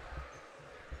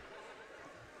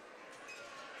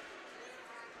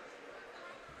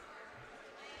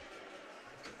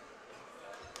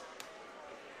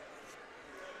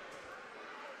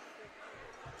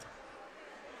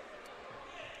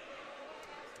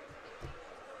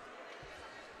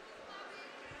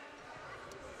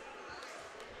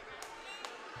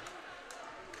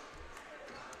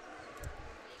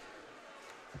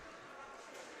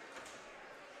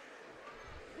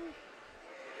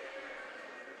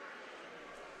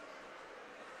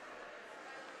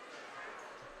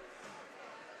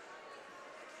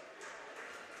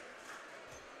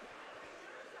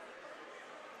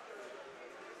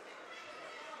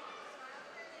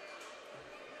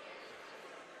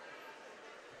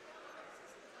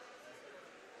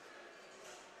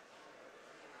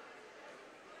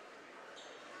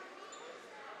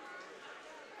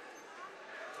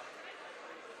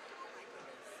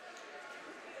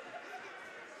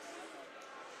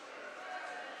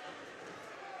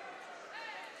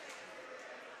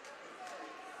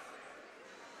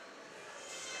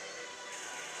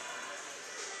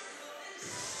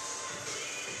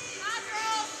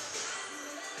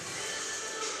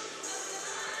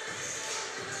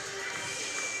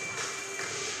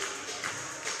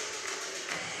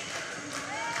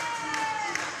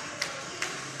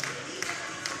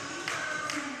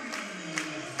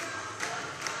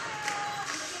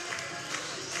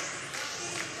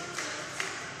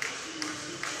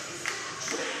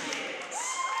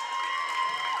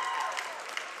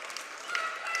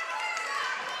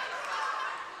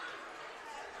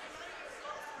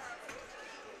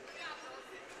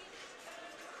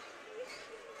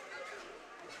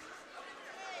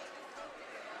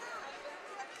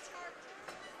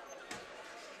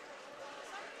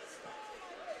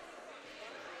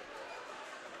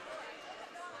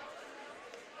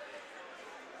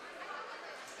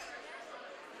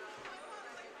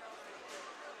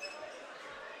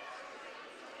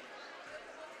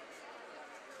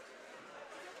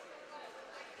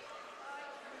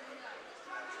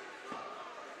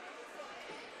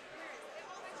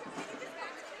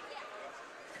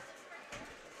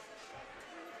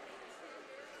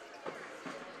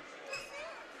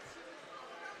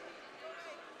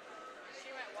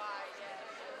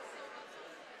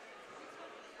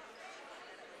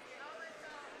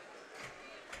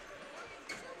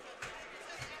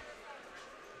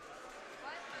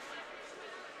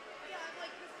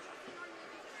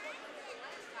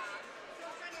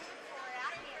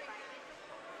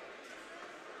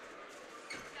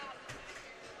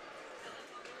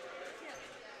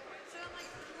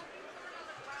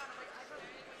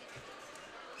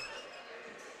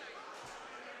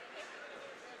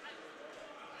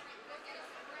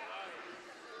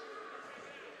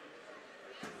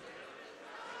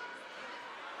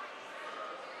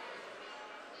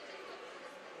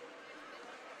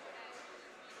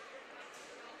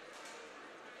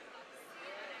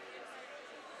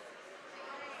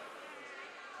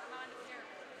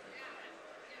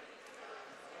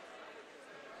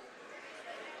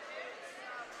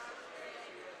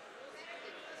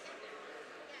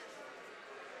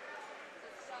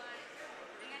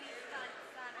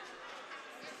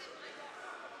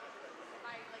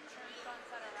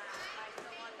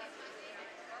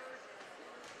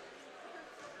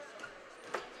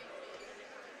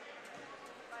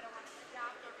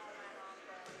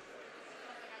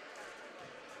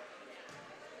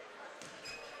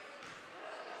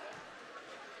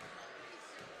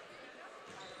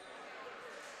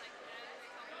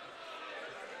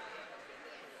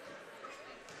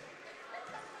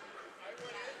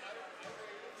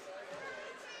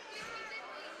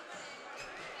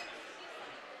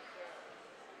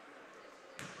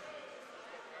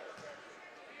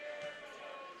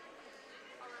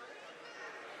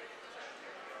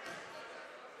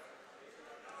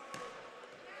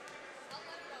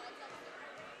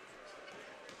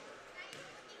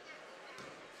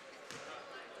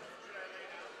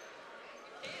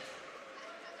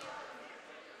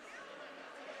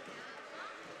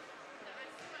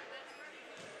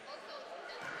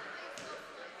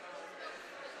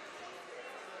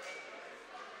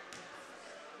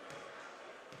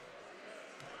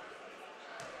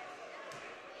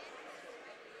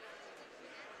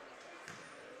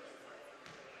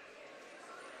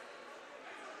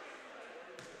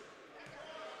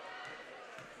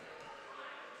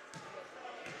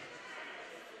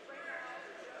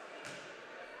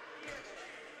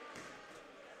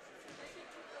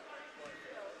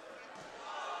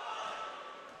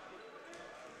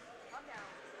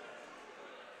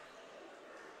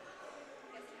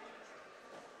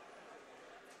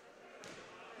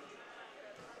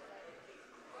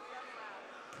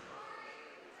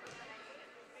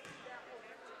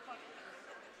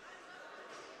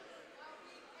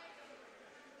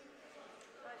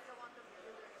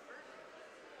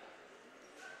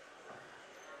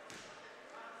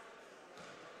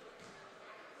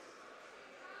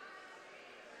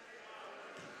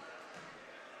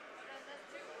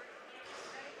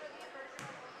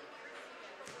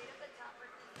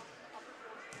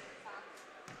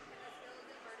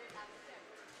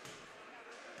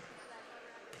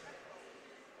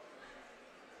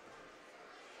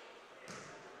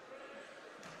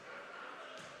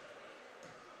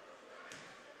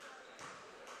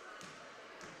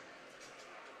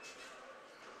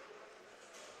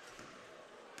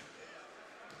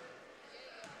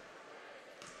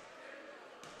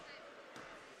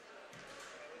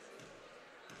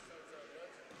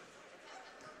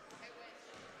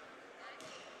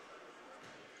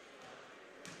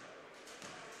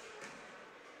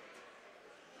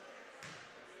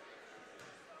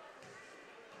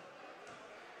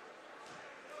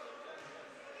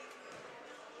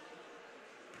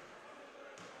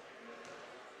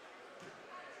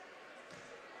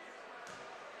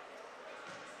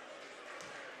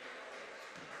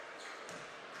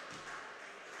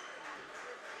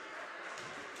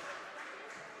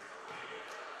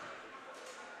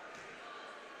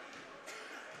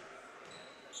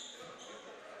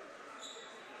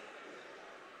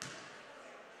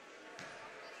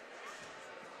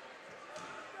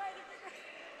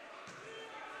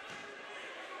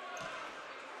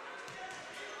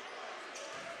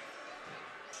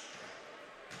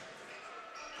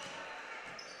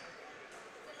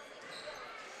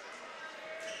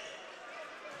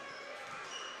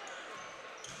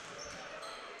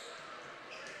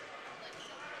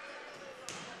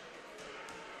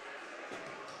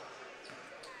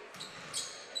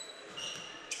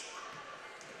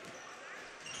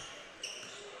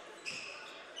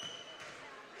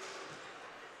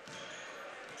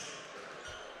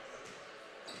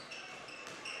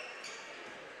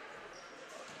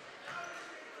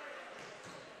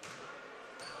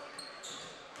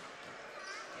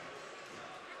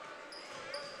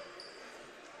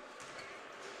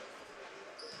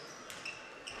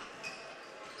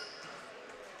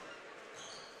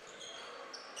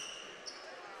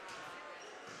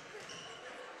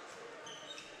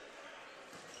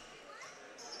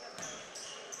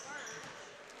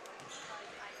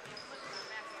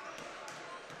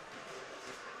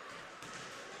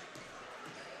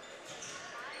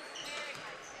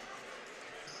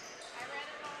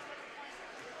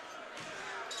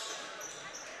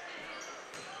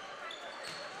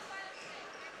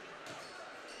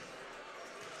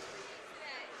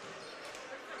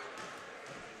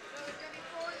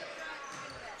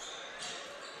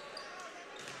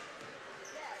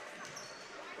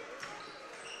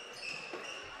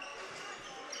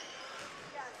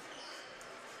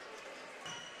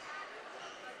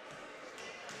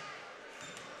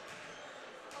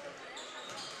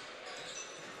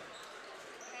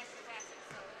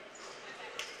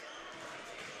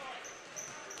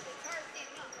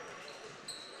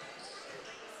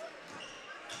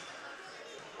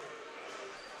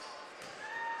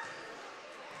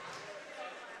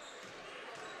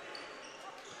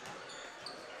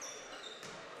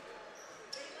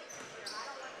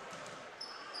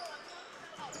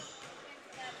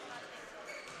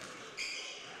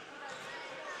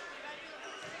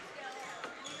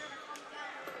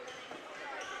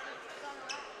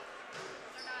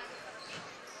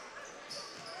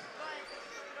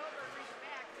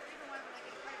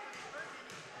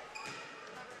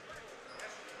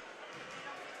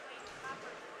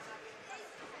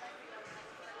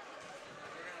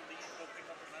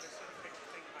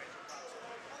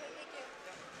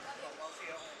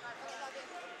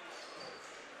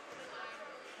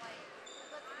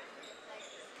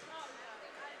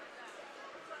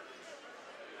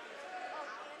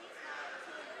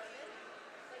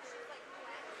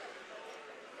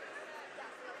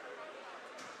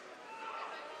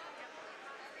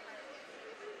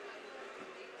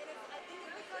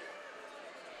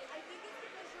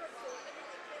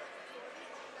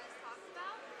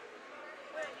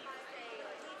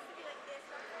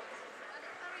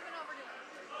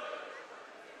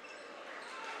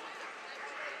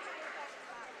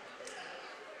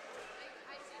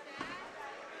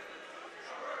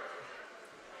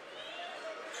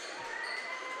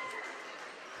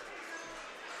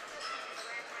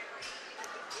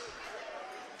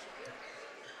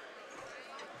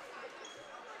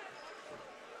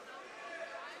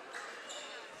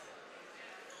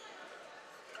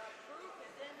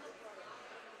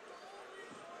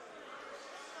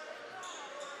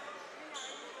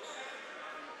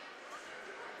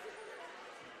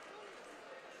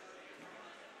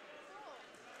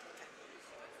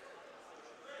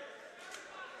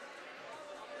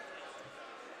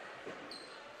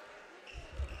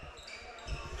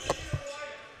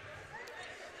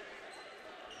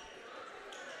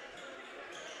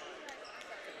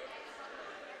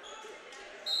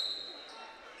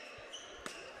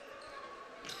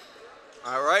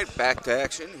 right, back to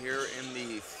action here in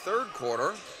the third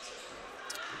quarter.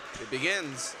 It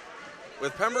begins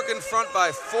with Pembroke in front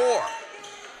by 4. Here we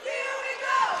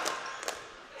go!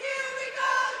 Here we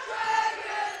go,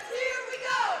 Dragons! Here we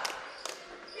go!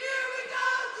 Here we go,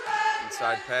 Dragons!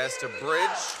 Inside pass to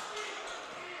Bridge.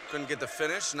 Couldn't get the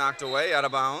finish, knocked away, out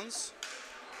of bounds.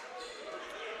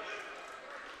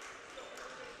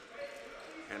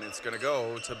 And it's going to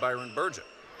go to Byron-Bergen.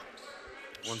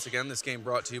 Once again, this game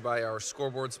brought to you by our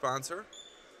scoreboard sponsor,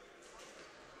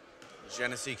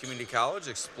 Genesee Community College.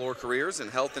 Explore careers in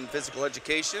health and physical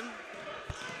education.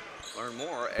 Learn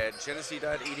more at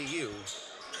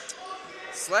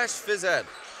genesee.edu/phys ed.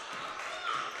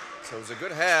 So it was a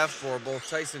good half for both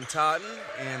Tyson Totten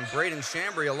and Braden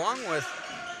Chambry, along with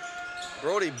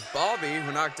Brody Bobby,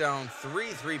 who knocked down 3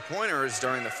 3-pointers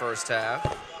during the first half.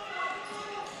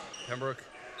 Pembroke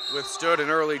withstood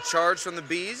an early charge from the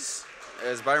Bees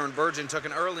as Byron-Bergen took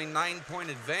an early 9-point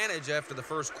advantage after the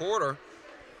first quarter.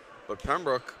 But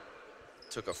Pembroke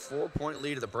took a 4-point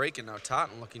lead at the break, and now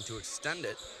Totten looking to extend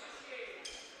it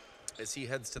as he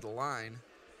heads to the line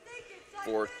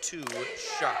for 2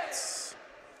 shots.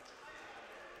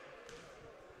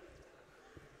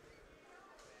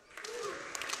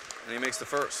 And he makes the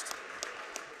first.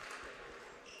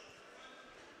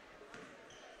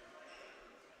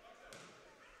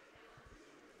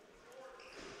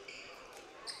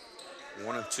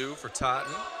 One of 2 for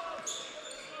Totten.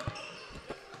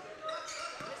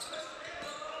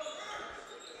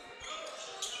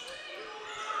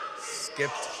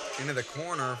 Skipped into the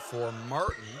corner for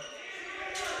Martin.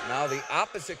 Now the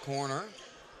opposite corner.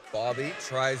 Bobby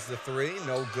tries the 3,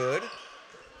 no good.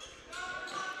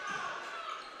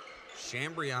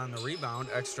 Chambry on the rebound,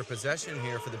 extra possession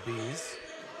here for the Bees.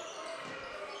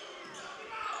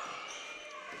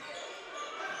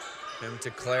 Him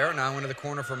to Claire, now into the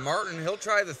corner for Martin. He'll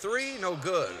try the 3, no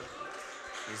good.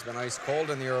 He's been ice cold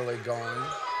in the early going.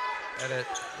 Had it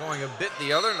going a bit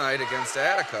the other night against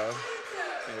Attica.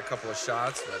 Made a couple of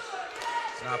shots, but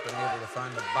has not been able to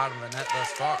find the bottom of the net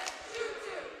thus far.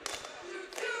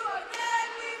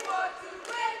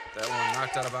 That one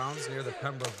knocked out of bounds near the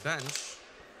Pembroke bench.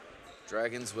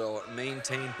 Dragons will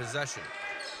maintain possession.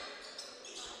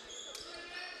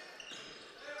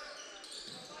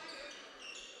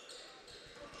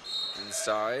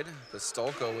 Inside,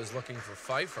 Pistolko was looking for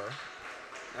Pfeiffer.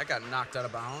 That got knocked out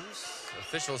of bounds.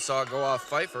 Officials saw it go off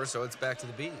Pfeiffer, so it's back to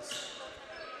the Bees.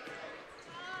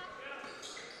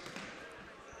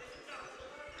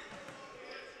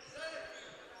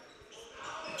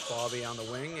 Bobby on the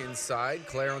wing, inside,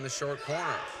 Claire on the short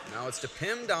corner. Now it's to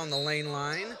Pim down the lane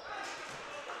line.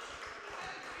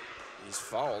 He's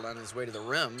fouled on his way to the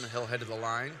rim. He'll head to the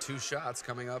line. 2 shots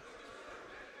coming up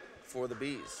for the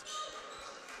Bees.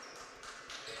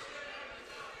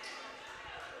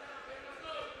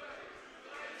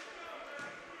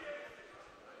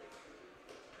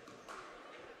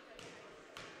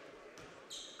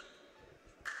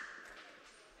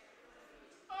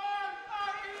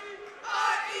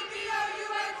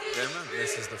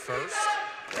 This is the first.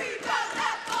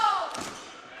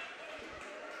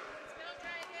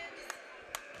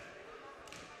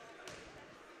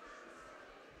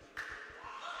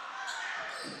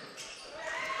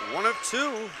 One of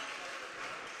 2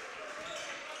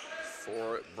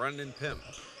 for Brendan Pim.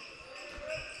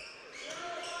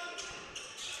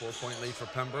 4-point lead for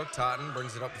Pembroke. Totten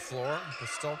brings it up the floor.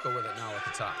 Pistolka with it now at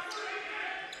the top.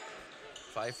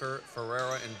 Pfeiffer,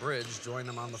 Ferreira, and Bridge join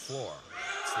them on the floor.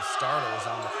 It's the starters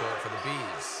on the court for the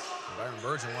Bees.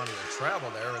 Byron-Bergen wanted to travel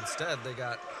there. Instead, they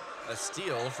got a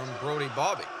steal from Brody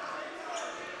Bobby.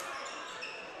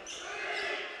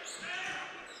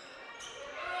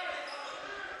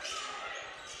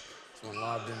 This one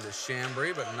lobbed into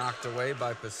Chambry, but knocked away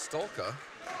by Pistolka.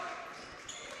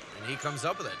 And he comes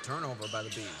up with it. Turnover by the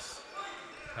Bees.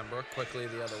 Pembroke quickly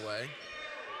the other way.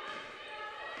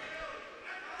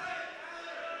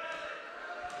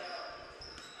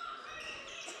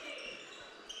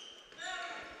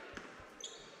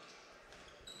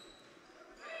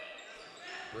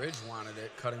 Bridge wanted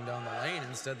it, cutting down the lane.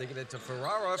 Instead, they get it to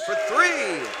Ferrara for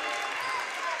 3.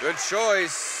 Good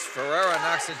choice. Ferrara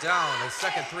knocks it down. His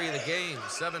second 3 of the game.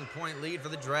 7-point lead for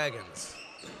the Dragons.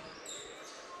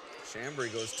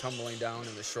 Chambry goes tumbling down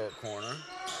in the short corner.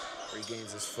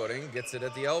 Regains his footing, gets it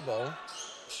at the elbow.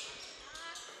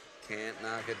 Can't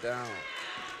knock it down.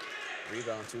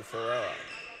 Rebound to Ferrara.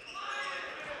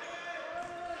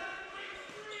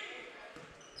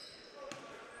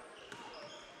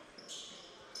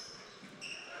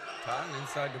 Totten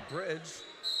inside the Bridge.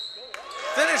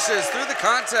 Finishes through the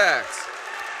contact.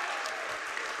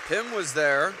 Pim was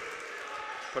there.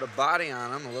 put a body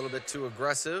on him, a little bit too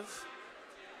aggressive.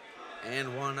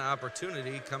 And one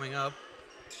opportunity coming up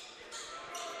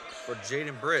for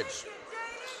Jaden Bridge.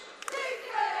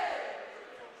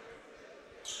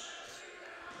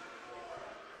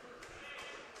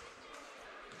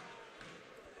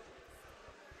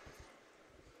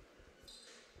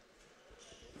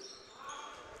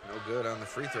 No good on the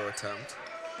free throw attempt.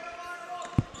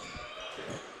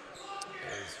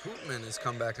 As Hootman has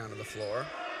come back onto the floor.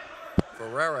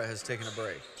 Ferreira has taken a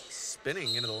break.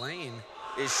 Spinning into the lane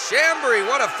is Chambry.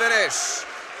 What a finish.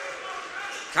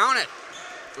 Count it.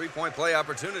 3-point play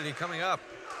opportunity coming up.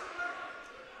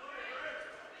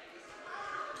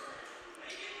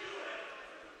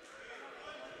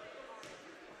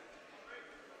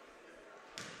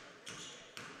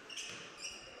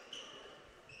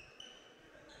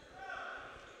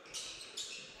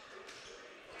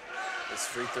 This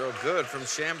free throw good from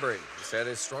Chambry. He's had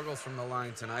his struggles from the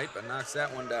line tonight, but knocks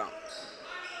that one down.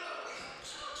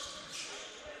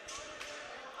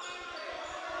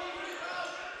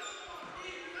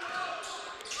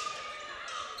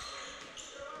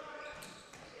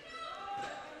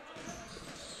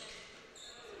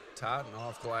 Totten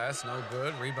off glass, no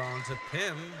good. Rebound to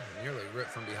Pym, nearly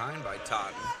ripped from behind by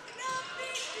Totten.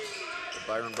 But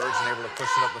Byron-Bergen able to push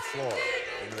it up the floor.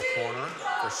 Into the corner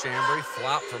for Chambry,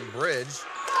 flop from Bridge.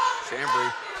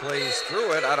 Chambry plays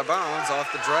through it, out of bounds,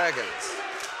 off the Dragons.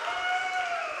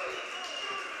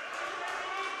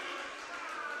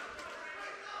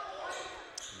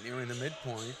 Nearing the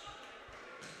midpoint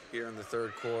here in the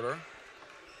third quarter.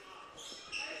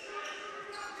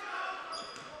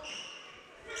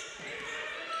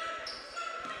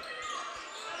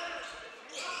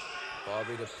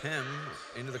 Bobby to Pym,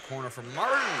 into the corner for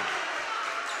Martin.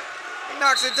 He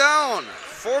knocks it down.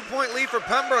 4-point lead for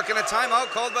Pembroke and a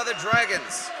timeout called by the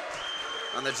Dragons.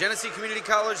 On the Genesee Community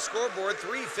College scoreboard,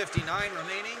 3:59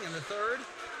 remaining in the third.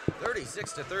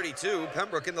 36-32,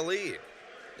 Pembroke in the lead.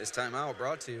 This timeout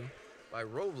brought to you by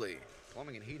Robley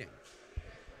Plumbing and Heating,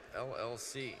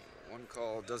 LLC. One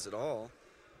call does it all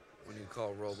when you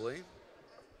call Robley.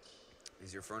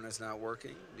 Is your furnace not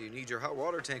working? Do you need your hot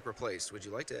water tank replaced? Would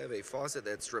you like to have a faucet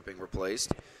that's dripping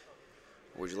replaced?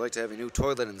 Or would you like to have a new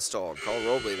toilet installed? Call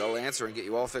Robley. They'll answer and get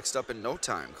you all fixed up in no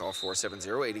time. Call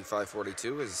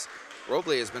 470-8542 as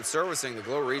Robley has been servicing the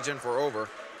Glow region for over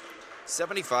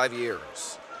 75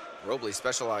 years. Robley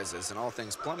specializes in all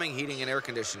things plumbing, heating, and air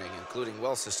conditioning, including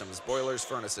well systems, boilers,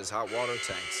 furnaces, hot water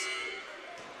tanks,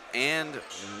 and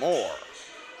more.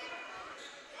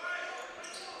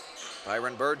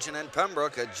 Byron-Bergen and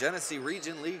Pembroke, a Genesee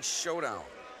Region League showdown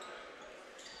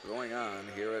going on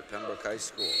here at Pembroke High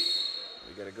School.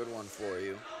 We got a good one for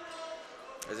you,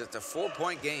 as it's a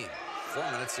 4-point game, 4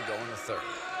 minutes to go in the third.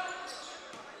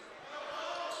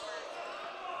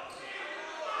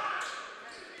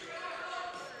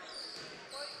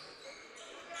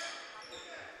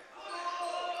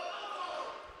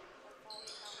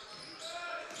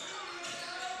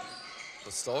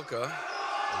 Pistolka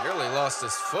nearly lost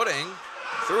his footing,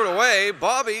 threw it away.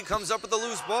 Bobby comes up with the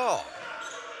loose ball.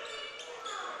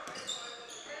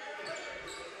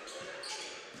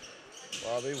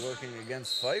 Bobby working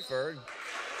against Pfeiffer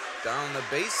down the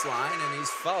baseline, and he's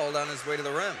fouled on his way to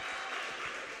the rim.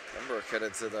 Pembroke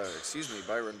headed to the,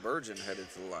 Byron-Bergen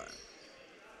headed to the line.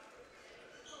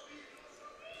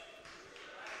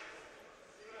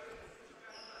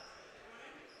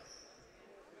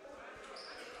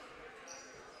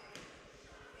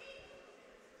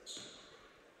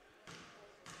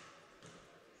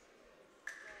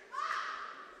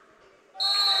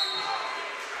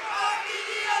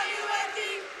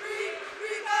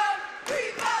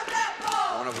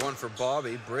 For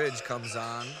Bobby, Bridge comes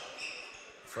on.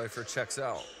 Pfeiffer checks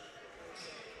out.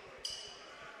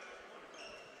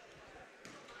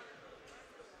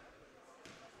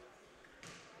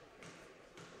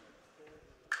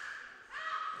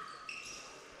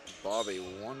 Bobby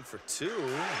 1 for 2,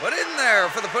 but in there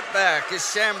for the putback is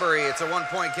Chambry. It's a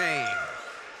 1-point game.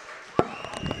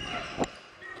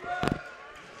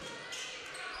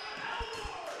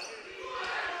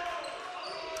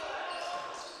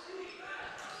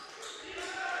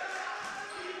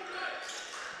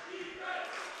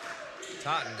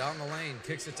 Totten down the lane,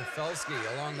 kicks it to Felsky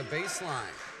along the baseline.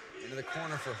 Into the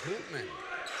corner for Hootman.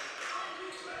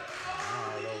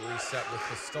 Now they'll reset with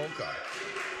Pistolka.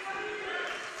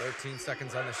 13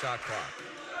 seconds on the shot clock.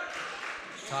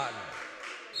 Totten,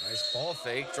 nice ball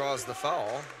fake, draws the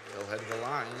foul. He'll head to the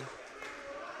line,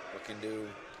 looking to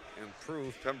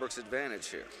improve Pembroke's advantage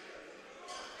here.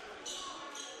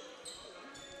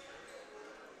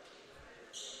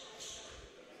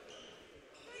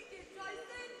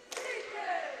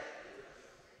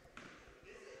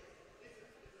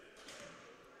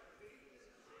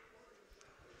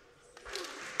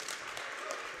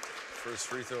 First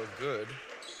free throw good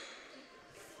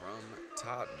from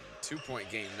Totten. 2-point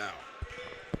game now.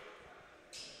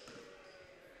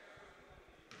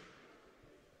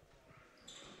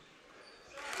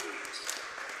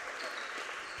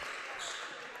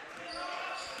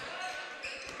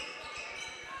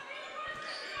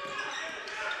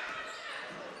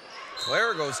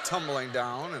 Claire goes tumbling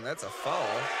down, and that's a foul.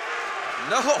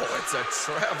 No, it's a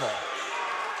travel.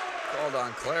 Called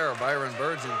on Claire.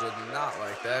 Byron-Bergen did not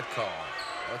like that call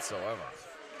whatsoever.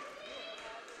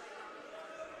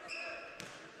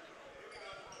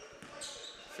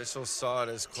 Officials saw it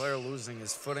as Claire losing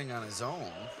his footing on his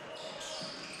own.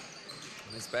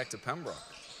 And it's back to Pembroke.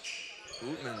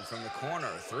 Bootman from the corner,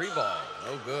 3-ball,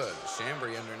 no good.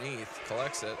 Chambry underneath,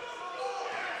 collects it.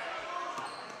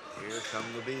 Here come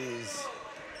the Bees.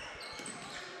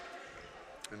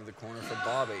 Into the corner for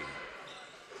Bobby.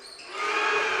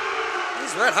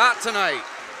 He's red hot tonight.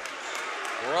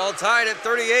 We're all tied at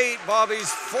 38. Bobby's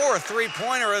 4th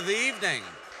three-pointer of the evening.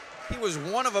 He was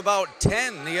one of about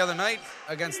 10 the other night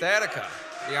against Attica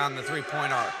beyond the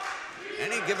three-point arc.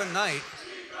 Any given night,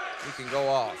 he can go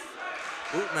off.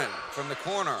 Bootman from the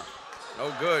corner,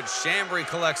 no good. Chambry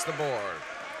collects the board.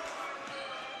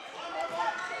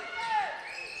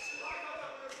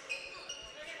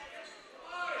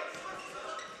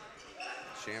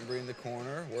 Chambry in the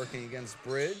corner, working against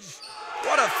Bridge.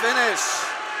 What a finish!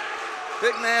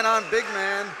 Big man on big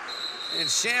man. And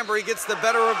Chambry gets the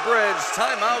better of Bridge.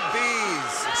 Timeout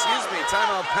Bees. Excuse me,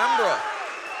 timeout Pembroke.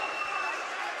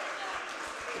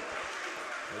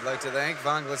 We'd like to thank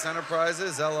Vonglis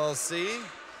Enterprises, LLC.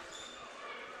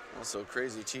 Also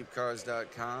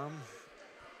CrazyCheapCars.com.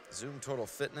 Zoom Total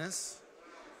Fitness.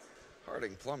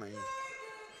 Harding Plumbing.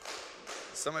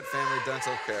 Summit Family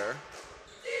Dental Care.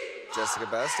 Jessica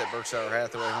Best at Berkshire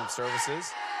Hathaway Home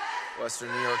Services. Western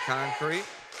New York Concrete.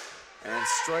 And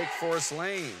Strike Force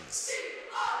Lanes.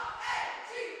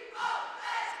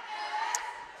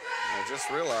 I just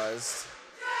realized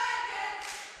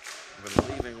I've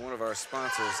been leaving one of our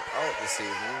sponsors out this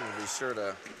evening. We'll be sure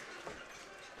to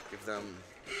give them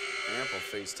ample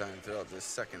FaceTime throughout this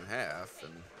second half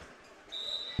and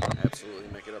absolutely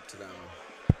make it up to them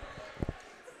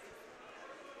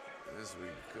as we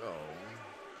go.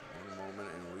 One moment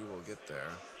and we will get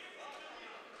there.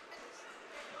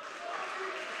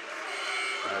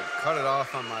 I cut it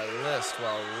off on my list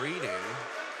while reading,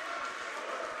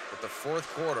 but the fourth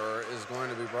quarter is going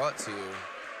to be brought to you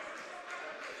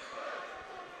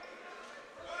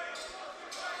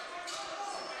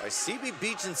by CB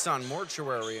Beach & Son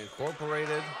Mortuary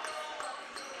Incorporated,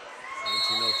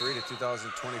 1903 to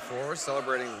 2024,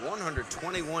 celebrating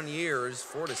 121 years,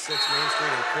 4 to 6 Main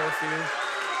Street in Corfu.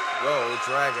 Go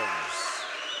Dragons.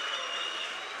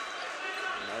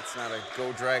 That's not a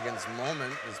Go Dragons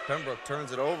moment as Pembroke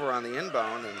turns it over on the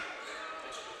inbound and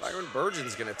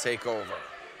Byron-Bergen's going to take over,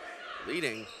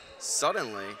 leading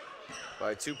suddenly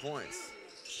by 2 points.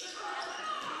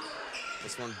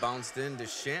 This one bounced into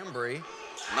Chambry.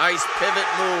 Nice pivot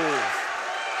move.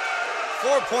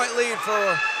 4-point lead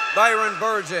for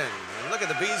Byron-Bergen. And look at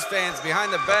the Bees fans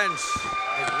behind the bench.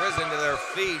 They've risen to their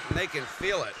feet and they can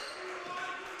feel it,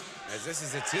 as this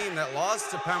is a team that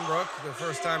lost to Pembroke the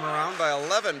first time around by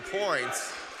 11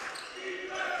 points.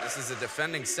 This is a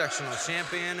defending sectional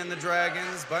champion in the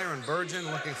Dragons. Byron-Bergen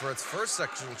looking for its first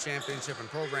sectional championship in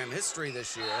program history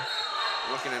this year.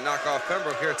 Looking to knock off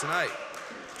Pembroke here tonight.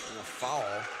 And a foul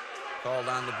called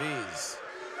on the Bees.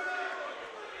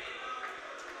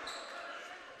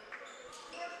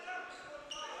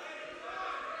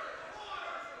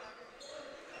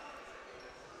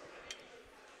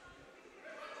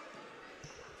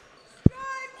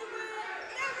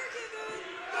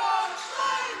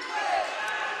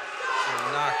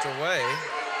 Away,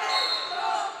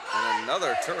 and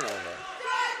another turnover,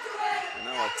 and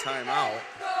now a timeout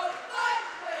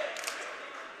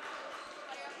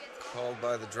called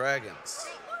by the Dragons.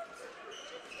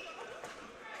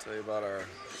 Tell you about our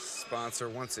sponsor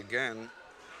once again,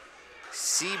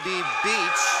 CB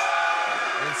Beach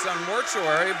 & Son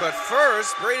Mortuary, but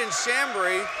first Braden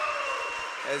Chambry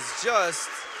has just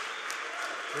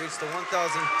reached the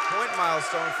 1,000-point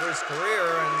milestone for his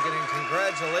career and getting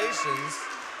congratulations.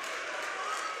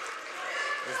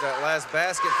 As that last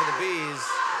basket for the Bees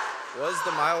was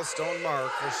the milestone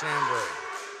mark for Chambry.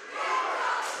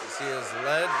 As he has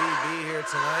led BB here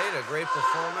tonight, a great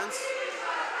performance.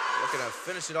 Looking to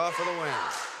finish it off with a win.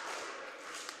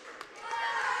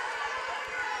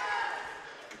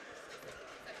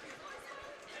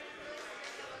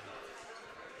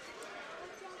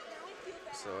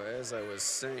 So as I was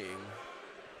saying,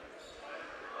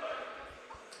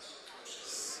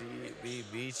 CB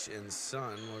Beach and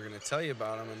Son. We're going to tell you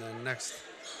about them, and then next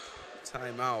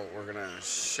time out, we're going to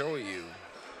show you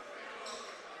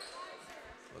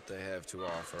what they have to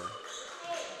offer.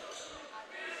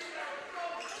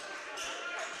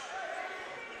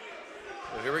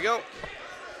 Well, here we go.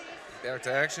 Back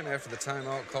to action after the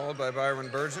timeout called by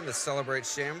Byron-Bergen to celebrate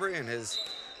Chambry and his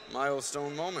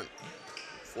milestone moment.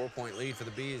 4-point lead for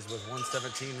the Bees with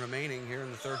 1:17 remaining here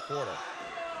in the third quarter.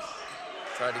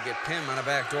 Tried to get Pym on a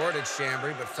back door to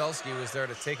Chambry, but Felsky was there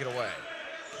to take it away.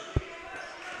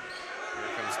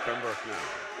 Here comes Pembroke now.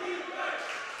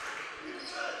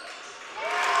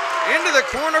 Into the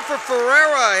corner for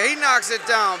Ferreira. He knocks it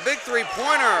down. Big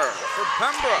three-pointer for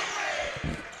Pembroke.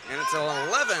 And it's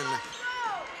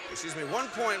an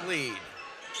 1-point lead.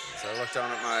 So I look down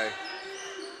at my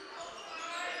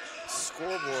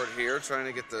scoreboard here, trying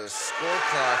to get the score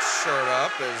clock shirt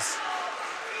up as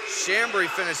Chambry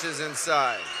finishes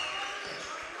inside.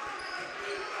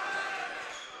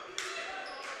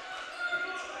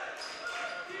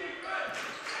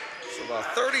 So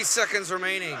about 30 seconds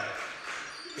remaining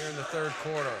here in the third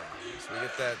quarter. So we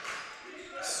get that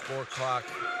score clock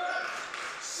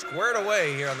squared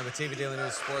away here on the Batavia Daily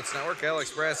News Sports Network.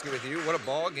 Alex Brasky with you. What a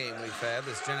ball game we've had.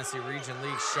 This Genesee Region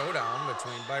League showdown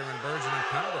between Byron-Bergen and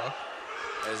Pembroke.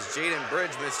 As Jaden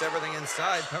Bridge missed everything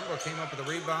inside, Pembroke came up with a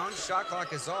rebound. Shot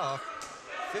clock is off.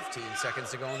 15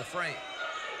 seconds to go in the frame.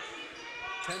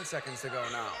 10 seconds to go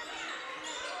now.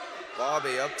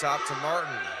 Bobby up top to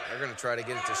Martin. They're going to try to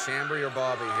get it to Chambry or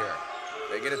Bobby here.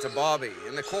 They get it to Bobby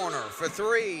in the corner for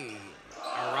three.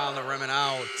 Around the rim and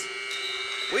out.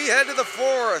 We head to the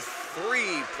fourth,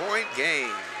 3-point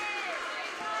game.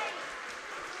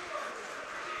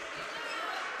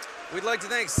 We'd like to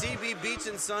thank CB Beach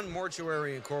and Son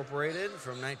Mortuary Incorporated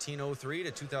from 1903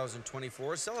 to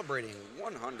 2024, celebrating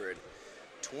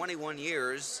 121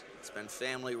 years. It's been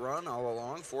family run all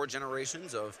along, 4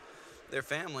 generations of their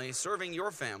family serving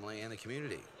your family and the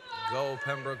community. Go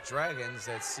Pembroke Dragons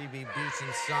at CB Beach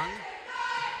and Son.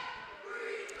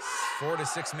 4 to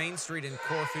 6 Main Street in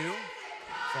Corfu.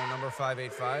 Phone number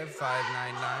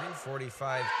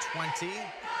 585-599-4520.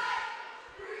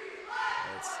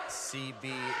 That's CB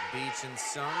Beach and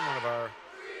Son, one of our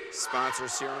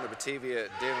sponsors here on the Batavia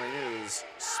Daily News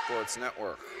Sports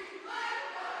Network.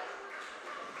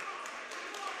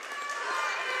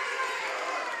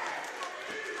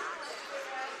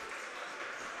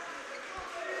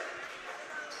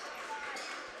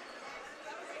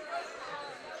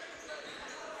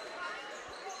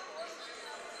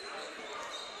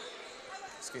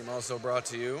 This game also brought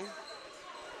to you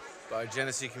by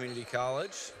Genesee Community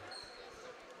College,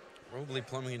 Robley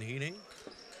Plumbing and Heating,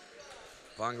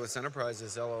 Vonglis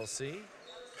Enterprises LLC,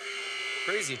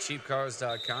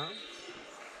 CrazyCheapCars.com,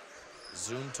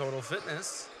 Zoom Total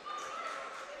Fitness,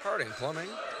 Harding Plumbing,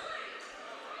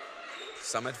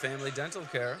 Summit Family Dental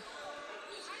Care,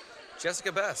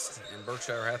 Jessica Best and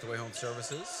Berkshire Hathaway Home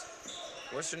Services,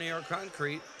 Western New York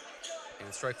Concrete,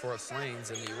 and Strike Forest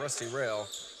Lanes in the Rusty Rail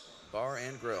Bar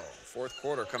and Grill. Fourth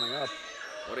quarter coming up.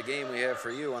 What a game we have for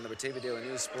you on the Batavia Daily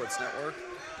News Sports Network.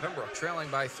 Pembroke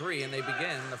trailing by 3, and they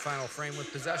begin the final frame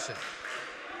with possession.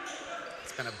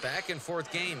 It's been a back-and-forth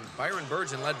game.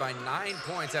 Byron-Bergen led by 9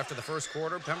 points after the first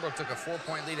quarter. Pembroke took a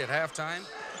 4-point lead at halftime,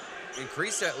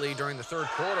 increased that lead during the third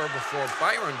quarter before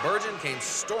Byron-Bergen came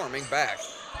storming back.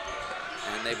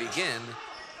 And they begin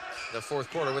the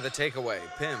fourth quarter with a takeaway.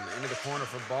 Pym into the corner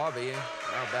for Bobby.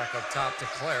 Now back up top to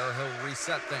Claire. He'll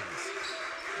reset things.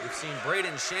 We've seen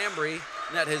Braden Chambry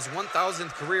net his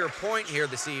 1,000th career point here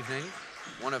this evening.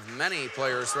 One of many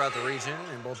players throughout the region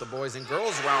in both the boys and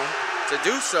girls realm to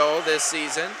do so this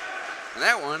season. And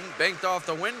that one banked off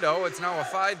the window. It's now a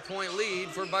 5-point lead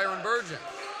for Byron-Bergen.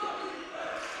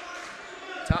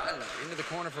 Totten into the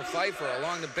corner for Pfeiffer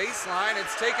along the baseline.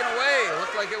 It's taken away. It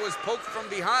looked like it was poked from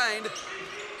behind.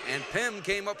 And Pym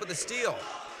came up with a steal.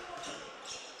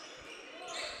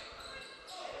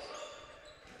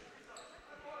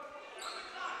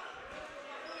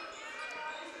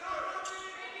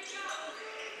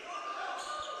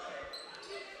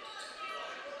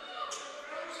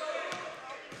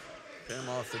 Pym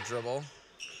off the dribble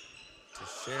to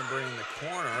Chambry in the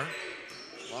corner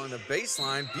along the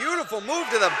baseline. Beautiful move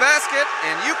to the basket,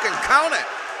 and you can count it.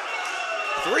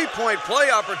 3-point play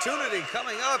opportunity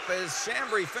coming up as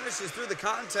Chambry finishes through the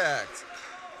contact.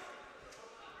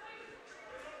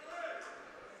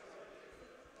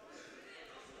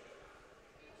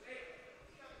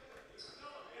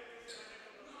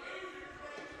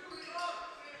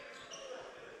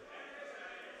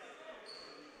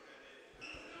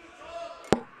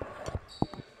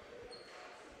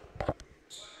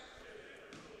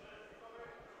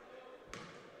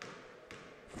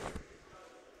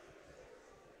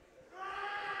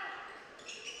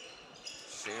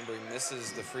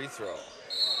 misses the free throw.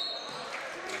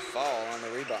 And a foul on the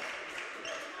rebound.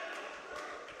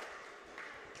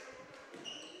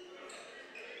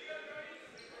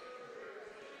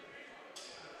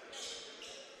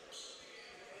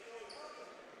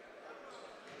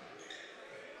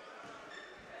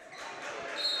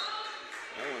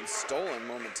 That one stolen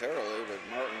momentarily, but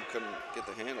Martin couldn't get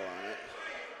the handle on it.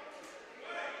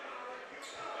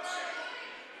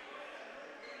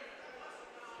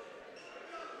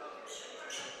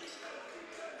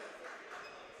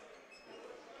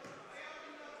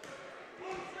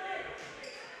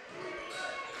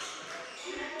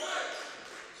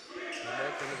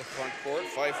 Into the front court,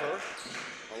 Pfeiffer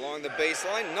along the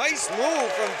baseline. Nice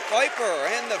move from Pfeiffer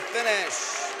and the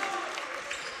finish.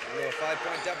 Into a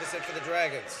 5-point deficit for the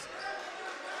Dragons.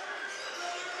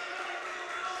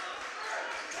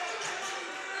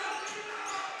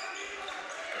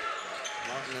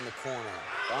 Martin in the corner,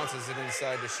 bounces it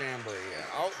inside to Chambry.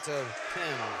 Out to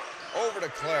Pym, over to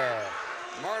Claire.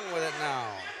 Martin with it now.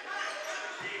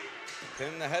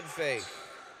 Pym the head fake.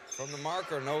 From the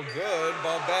marker, no good.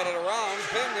 Ball batted around.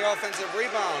 Pym the offensive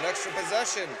rebound. Extra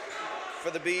possession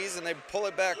for the Bees, and they pull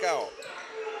it back out.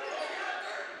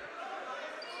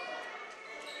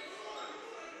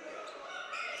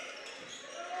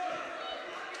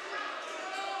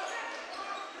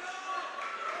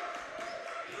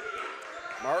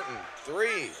 Martin,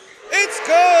 three. It's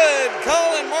good!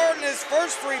 Colin Martin, his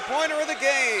first three-pointer of the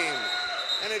game.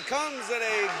 And it comes at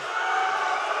a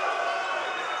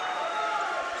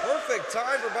perfect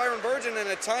time for Byron-Bergen and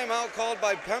a timeout called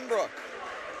by Pembroke.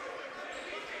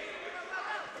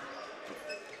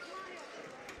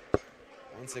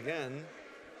 Once again,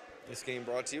 this game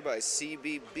brought to you by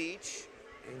CB Beach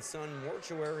and Son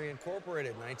Mortuary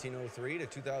Incorporated, 1903 to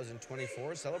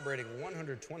 2024, celebrating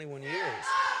 121 years.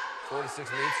 4 to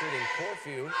 6 Main Street in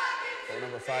Corfu. Phone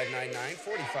number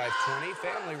 599-4520.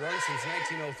 Family run since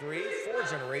 1903. 4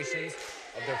 generations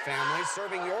of their families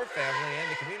serving your family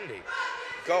and the community.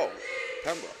 Go,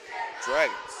 Pembroke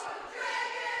Dragons.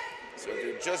 So if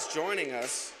you're just joining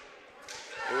us,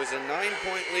 it was a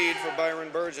 9-point lead for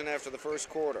Byron-Bergen after the first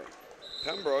quarter.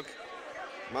 Pembroke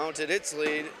mounted its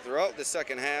lead throughout the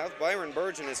second half.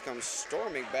 Byron-Bergen has come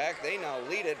storming back. They now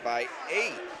lead it by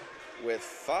 8 with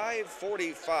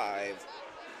 5:45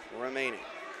 remaining.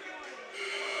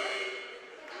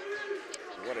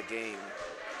 What a game.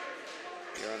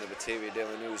 Here on the Batavia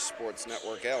Daily News Sports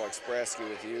Network. Alex Brasky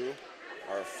with you.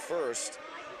 Our first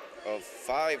of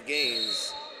 5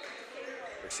 games,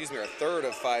 excuse me, our third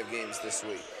of 5 games this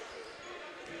week.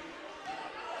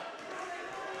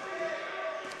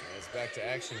 And it's back to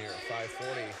action here at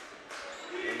 5:40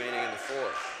 remaining in the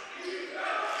fourth.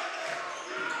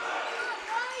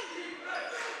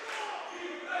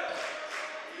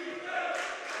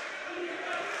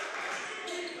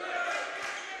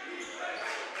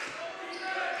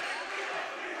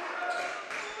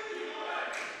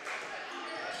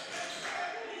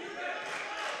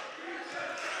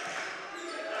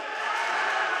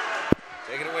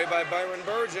 Taken away by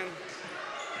Byron-Bergen.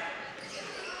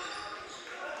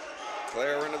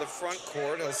 Claire into the front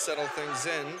court. He'll settle things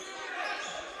in.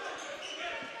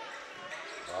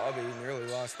 Bobby nearly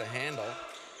lost the handle.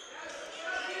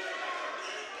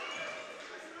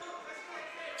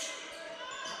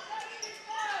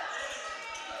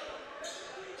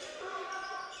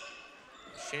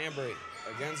 Chambry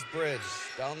against Bridge.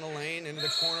 Down the lane into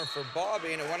the corner for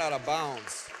Bobby, and it went out of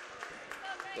bounds.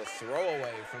 The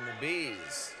throwaway from the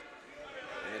Bees.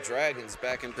 And the Dragons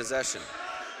back in possession.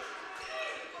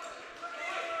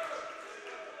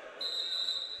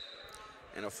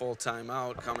 And a full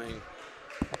timeout coming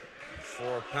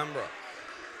for Pembroke.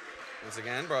 Once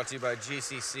again, brought to you by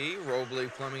GCC, Robley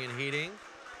Plumbing and Heating,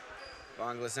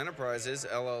 Bonglis Enterprises,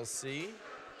 LLC,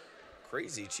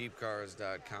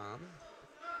 CrazyCheapCars.com,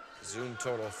 Zoom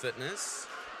Total Fitness,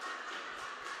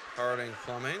 Harding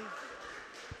Plumbing,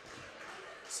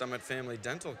 Summit Family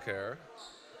Dental Care,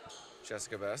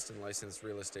 Jessica Best, and licensed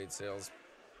real estate salesperson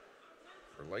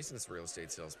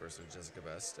Jessica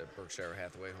Best at Berkshire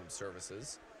Hathaway Home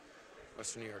Services,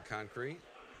 Western New York Concrete,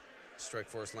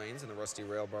 Strikeforce Lanes, and the Rusty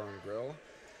Rail Bar and Grill,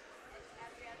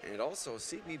 and also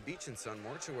CB Beach and Son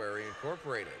Mortuary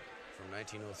Incorporated from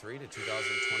 1903 to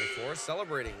 2024,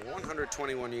 celebrating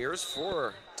 121 years,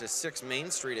 4 to 6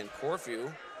 Main Street in Corfu.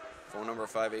 Phone number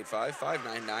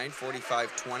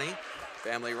 585-599-4520.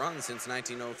 Family run since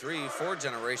 1903, 4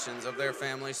 generations of their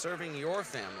family serving your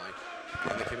family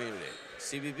and the community.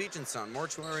 CB Beach and Son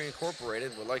Mortuary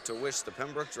Incorporated would like to wish the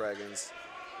Pembroke Dragons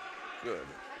good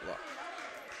luck.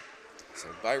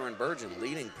 So Byron-Bergen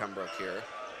leading Pembroke here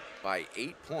by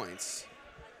 8 points.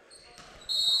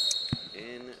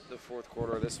 in the fourth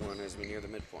quarter of this one as we near the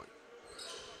midpoint.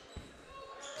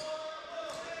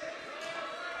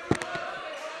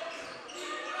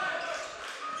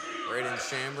 Braden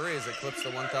Chambry has eclipsed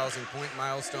the 1,000-point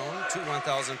milestone. 2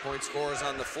 1,000-point scorers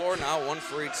on the floor now, one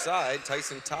for each side.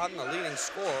 Tyson Totten, the leading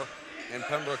scorer in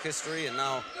Pembroke history, and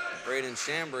now Braden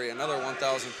Chambry, another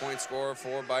 1,000-point scorer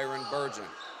for Byron-Bergen.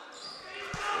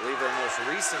 I believe their most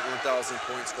recent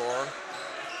 1,000-point scorer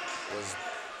was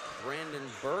Brandon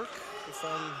Burke, if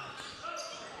I'm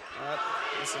not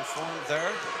misinformed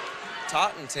there.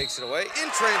 Totten takes it away in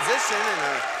transition, and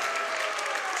a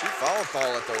cheap foul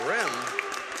call at the rim.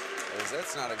 As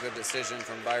that's not a good decision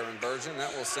from Byron-Bergen.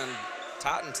 That will send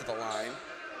Totten to the line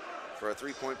for a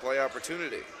three-point play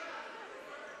opportunity.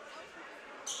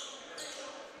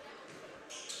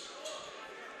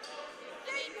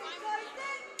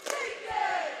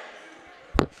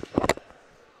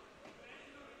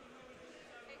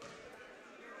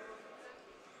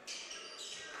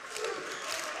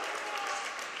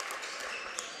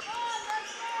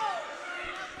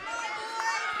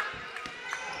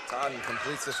 Totten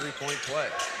completes the three-point play.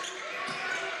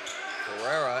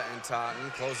 Ferreira and Totten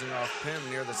closing off Pym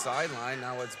near the sideline.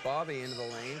 Now it's Bobby into the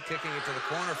lane, kicking it to the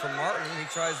corner for Martin. He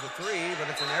tries the three, but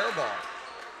it's an air ball.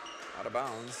 Out of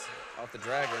bounds, off the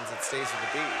Dragons. It stays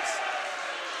with the Bees.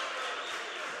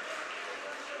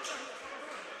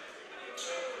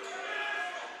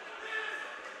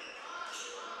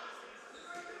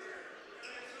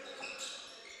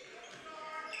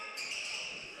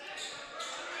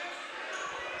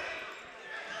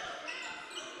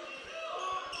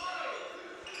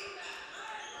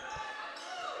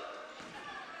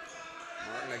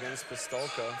 Against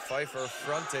Pistolka. Pfeiffer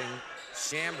fronting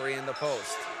Chambry in the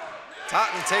post.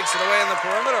 Totten takes it away on the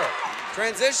perimeter.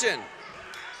 Transition.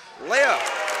 Layup.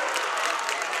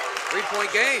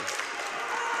 Three-point game.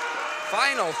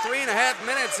 Final 3.5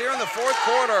 minutes here in the fourth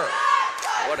quarter.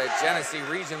 What a Genesee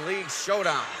Region League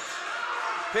showdown.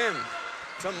 Pym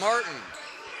to Martin.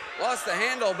 Lost the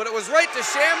handle, but it was right to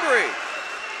Chambry.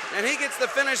 And he gets the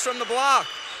finish from the block.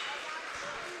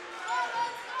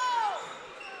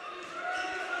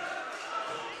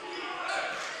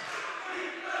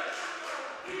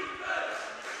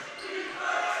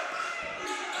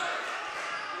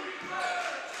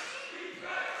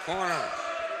 Corner,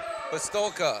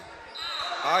 Pistolka,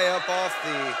 high up off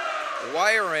the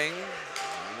wiring,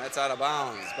 and that's out of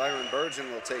bounds.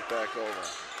 Byron-Bergen will take back over.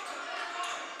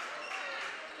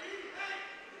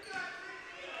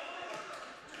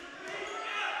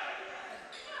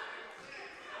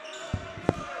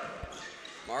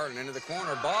 Martin into the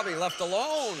corner, Bobby left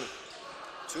alone.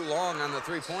 Too long on the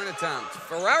three-point attempt.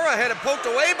 Ferreira had it poked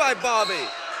away by Bobby.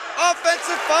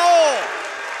 Offensive foul.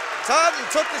 Totten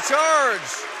took the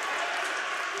charge.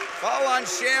 Foul on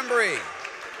Chambry.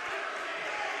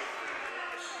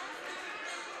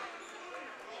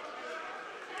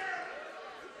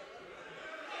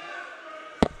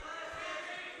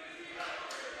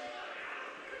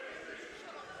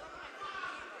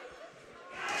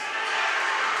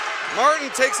 Martin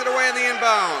takes it away in the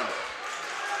inbound.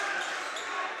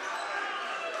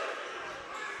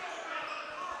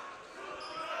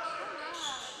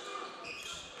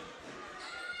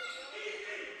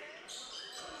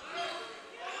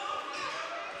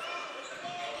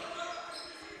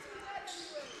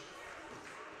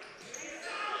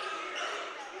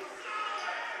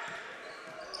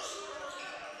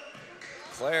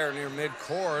 Claire near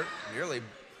midcourt, nearly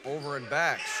over and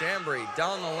back. Chambry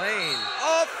down the lane.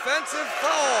 Offensive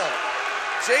foul.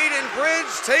 Jaden Bridge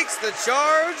takes the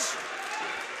charge.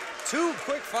 2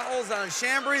 quick fouls on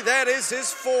Chambry. That is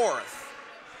his fourth.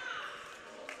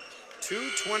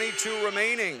 2:22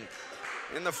 remaining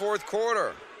in the fourth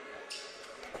quarter.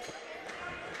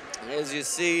 As you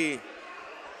see,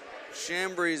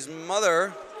 Chambry's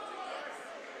mother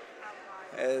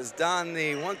has donned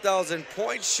the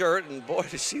 1,000-point shirt, and boy,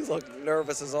 does she look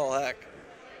nervous as all heck.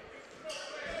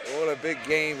 What a big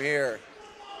game here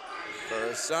for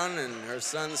her son and her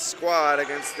son's squad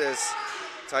against this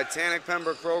Titanic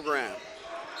Pembroke program.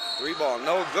 3-ball,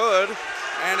 no good,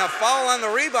 and a foul on the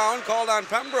rebound called on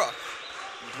Pembroke.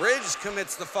 Bridge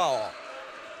commits the foul.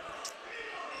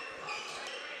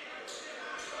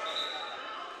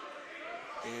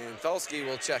 And Felsky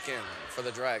will check in for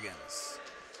the Dragons.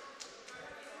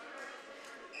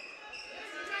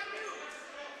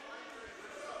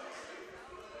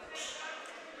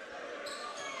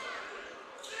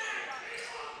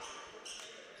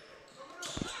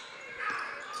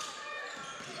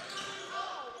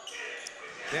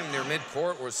 Pym near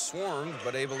midcourt was swarmed,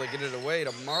 but able to get it away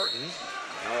to Martin.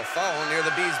 Now a foul near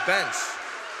the Bees bench.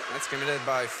 That's committed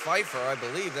by Pfeiffer. I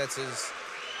believe that's his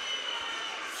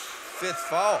 5th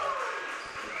foul.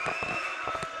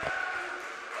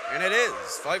 And it is.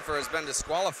 Pfeiffer has been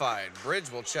disqualified.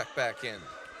 Bridge will check back in.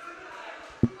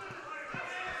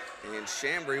 And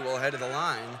Chambry will head to the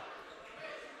line.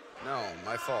 No,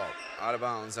 my fault. Out of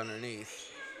bounds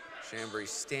underneath. Chambry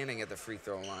standing at the free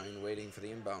throw line waiting for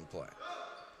the inbound play.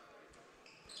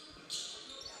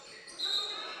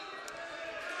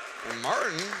 And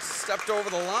Martin stepped over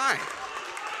the line.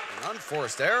 An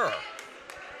unforced error.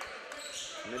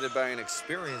 Committed by an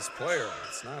experienced player.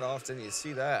 It's not often you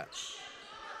see that.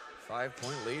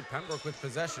 5-point lead. Pembroke with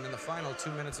possession in the final 2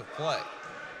 minutes of play.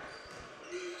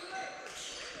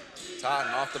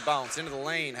 Totten off the bounce into the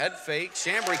lane. Head fake.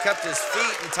 Chambry kept his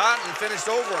feet and Totten finished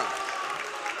over him.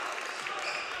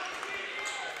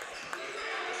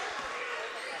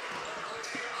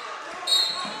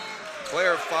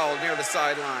 Claire fouled near the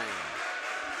sideline.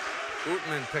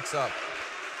 Hootman picks up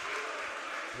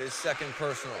his 2nd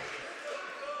personal.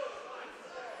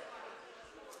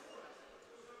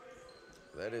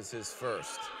 That is his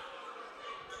 1st.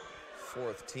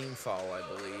 4th team foul, I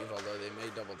believe, although they may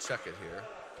double check it here.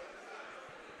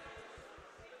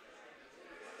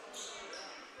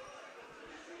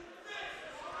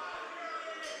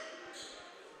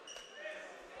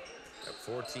 Got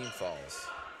 4 team fouls.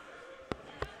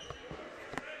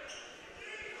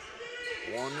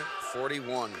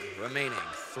 1:41 remaining.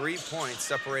 3 points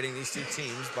separating these two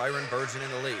teams. Byron-Bergen in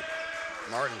the lead.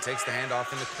 Martin takes the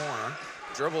handoff in the corner,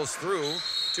 dribbles through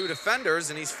 2 defenders,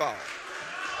 and he's fouled.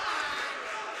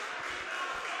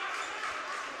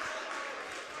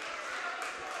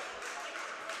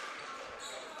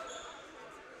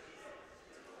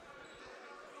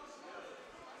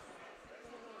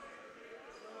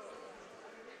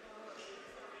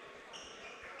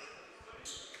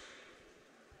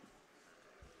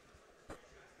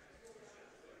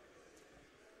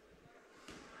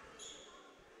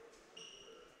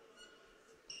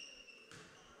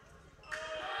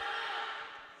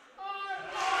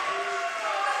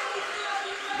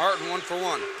 Martin 1 for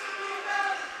 1.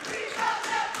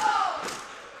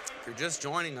 If you're just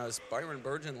joining us,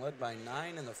 Byron-Bergen led by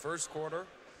 9 in the 1st quarter.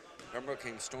 Pembroke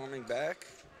came storming back,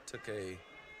 took a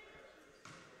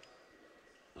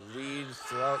lead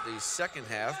throughout the 2nd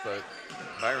half, but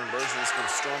Byron-Bergen's come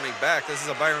storming back. This is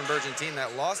a Byron-Bergen team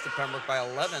that lost to Pembroke by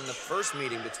 11 the 1st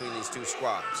meeting between these two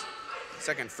squads.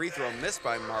 2nd free throw missed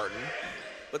by Martin,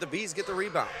 but the Bees get the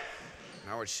rebound.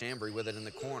 Now it's Chambry with it in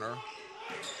the corner.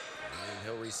 And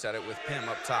he'll reset it with Pim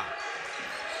up top.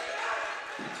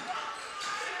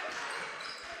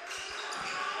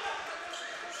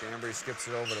 Chambry skips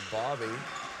it over to Bobby.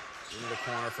 In the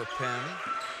corner for Pim.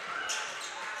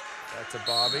 Back to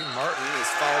Bobby. Martin is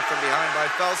fouled from behind by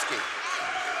Felsky.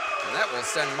 And that will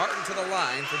send Martin to the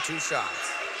line for 2 shots.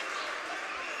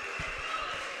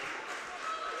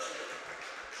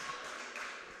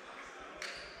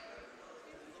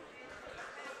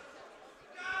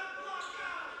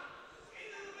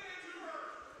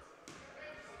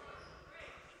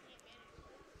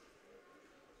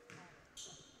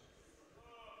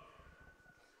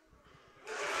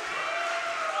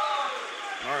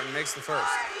 Martin makes the first.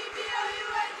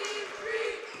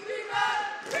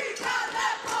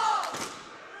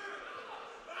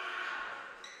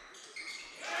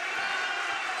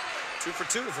 2 for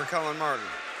 2 for Cullen Martin.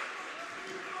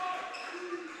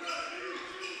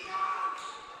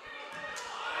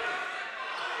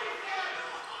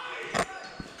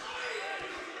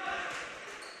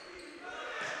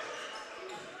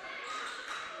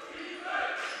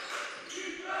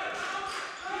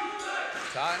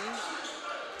 Totten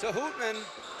to Hootman.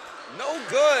 No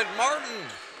good. Martin,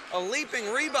 a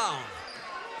leaping rebound.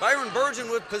 Byron-Bergen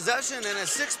with possession and a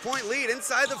 6-point lead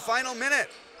inside the final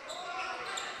minute.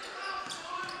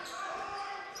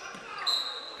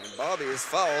 And Bobby is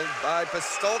fouled by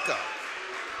Pistolka.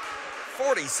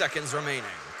 40 seconds remaining.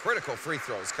 Critical free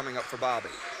throws coming up for Bobby.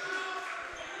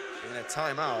 And a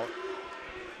timeout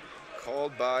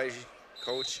called by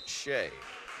Coach Shea.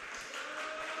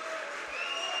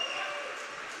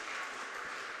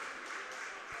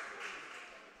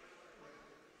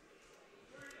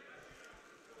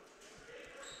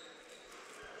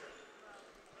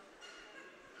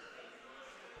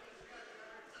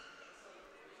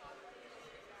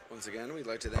 Once again, we'd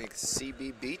like to thank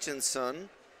CB Beach & Son,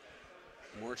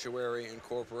 Mortuary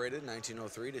Incorporated,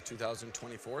 1903 to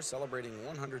 2024, celebrating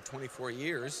 124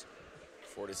 years.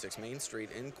 46 Main Street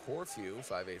in Corfu,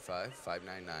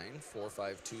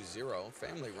 585-599-4520.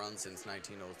 Family run since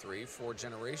 1903, 4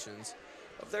 generations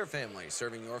of their family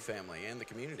serving your family and the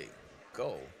community.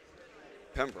 Go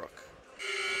Pembroke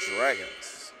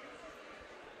Dragons.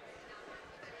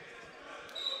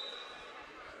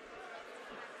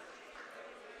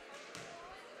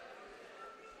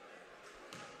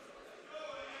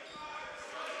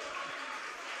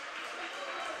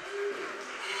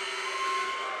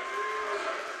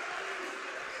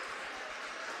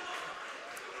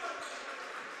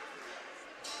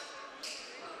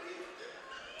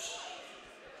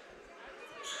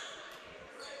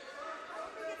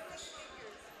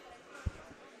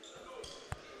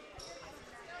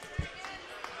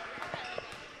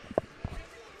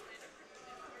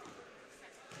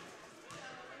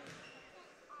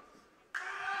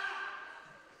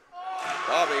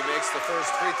 Bobby makes the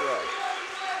first free throw.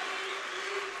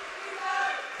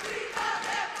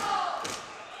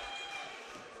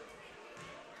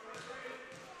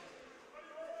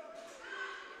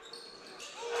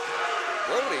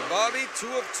 Brody Bobby,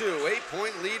 2 of 2.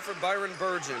 8-point lead for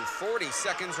Byron-Bergen. 40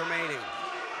 seconds remaining.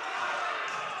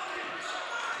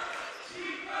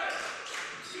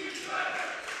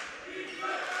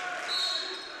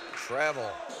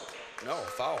 Travel. No,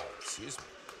 foul, excuse me.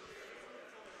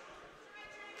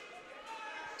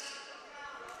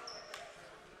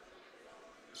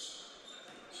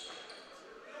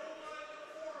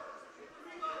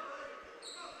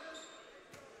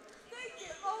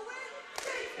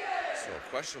 So a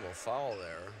questionable foul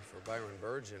there for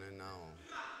Byron-Bergen, and now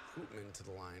Hoopman to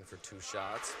the line for 2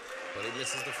 shots, but he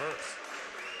misses the first.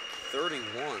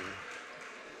 31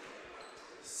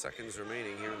 seconds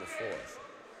remaining here in the fourth.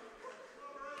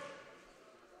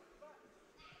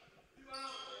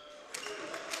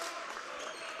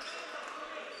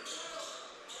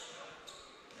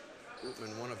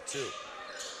 Hoopman 1 of 2.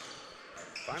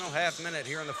 Final half minute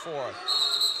here in the fourth.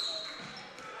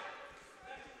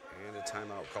 And a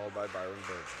timeout called by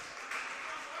Byron-Bergen.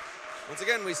 Once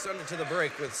again, we send it to the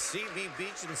break with CB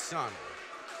Beach and Son.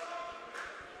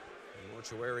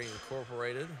 Mortuary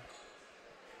Incorporated,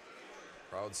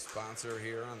 proud sponsor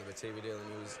here on the Batavia Daily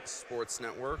News Sports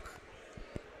Network.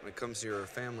 When it comes to your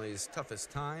family's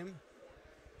toughest time,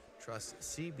 trust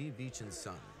CB Beach and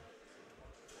Son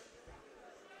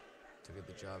to get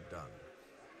the job done.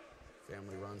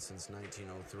 Family run since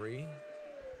 1903.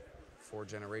 4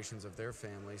 generations of their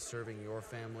family serving your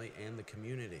family and the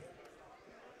community.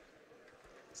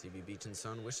 CB Beach and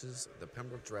Son wishes the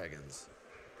Pembroke Dragons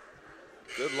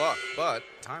good luck, but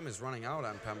time is running out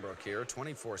on Pembroke here.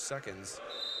 24 seconds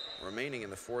remaining in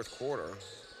the fourth quarter.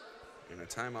 And a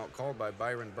timeout called by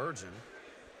Byron-Bergen.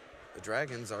 The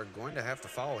Dragons are going to have to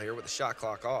foul here with the shot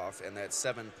clock off and that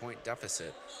 7-point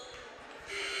deficit.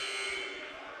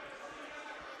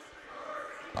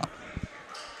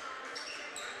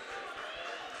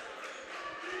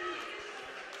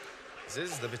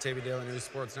 This is the Batavia Daily News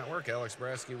Sports Network. Alex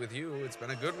Brasky with you. It's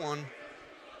been a good one.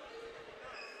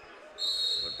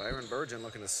 But Byron-Bergen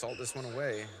looking to salt this one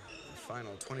away. The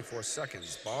final 24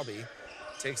 seconds. Bobby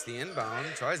takes the inbound,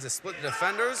 tries to split the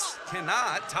defenders,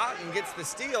 cannot. Totten gets the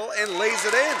steal and lays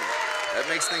it in. That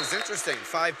makes things interesting.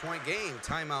 5-point game.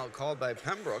 Timeout called by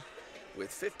Pembroke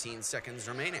with 15 seconds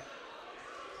remaining.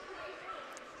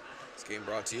 This game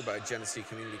brought to you by Genesee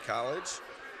Community College,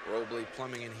 Robley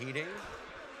Plumbing and Heating,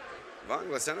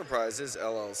 Vonglas Enterprises,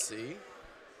 LLC,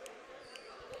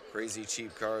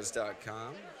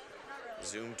 CrazyCheapCars.com,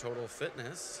 Zoom Total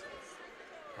Fitness,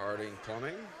 Harding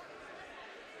Plumbing,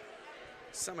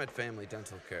 Summit Family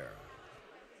Dental Care,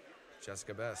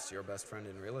 Jessica Best, your best friend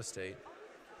in real estate,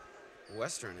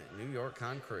 Western New York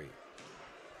Concrete,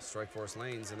 Strikeforce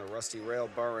Lanes and the Rusty Rail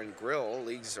Bar and Grill.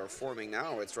 Leagues are forming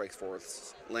now at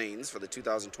Strikeforce Lanes for the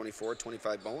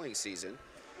 2024-25 bowling season.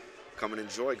 Come and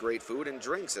enjoy great food and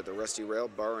drinks at the Rusty Rail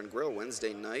Bar and Grill.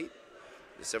 Wednesday night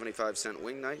is 75-cent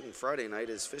wing night, and Friday night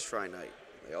is fish fry night.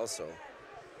 They also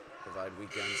provide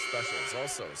weekend specials.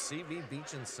 Also, CB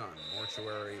Beach and Son,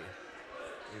 Mortuary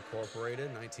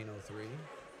Incorporated, 1903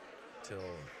 till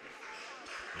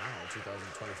now,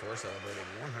 2024, celebrating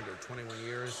 121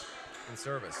 years in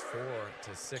service. 4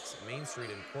 to 6 Main Street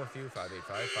in Corfu,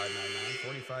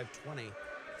 585-599-4520.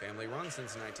 Family run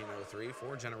since 1903.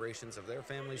 4 generations of their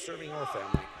family serving your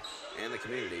family and the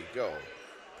community. Go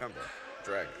Pembroke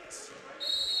Dragons.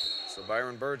 So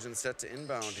Byron-Bergen set to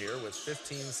inbound here with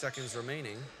 15 seconds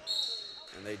remaining,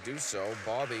 and they do so.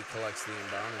 Bobby collects the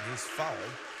inbound, and he's fouled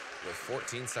with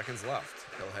 14 seconds left.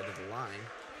 He'll head to the line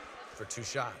for 2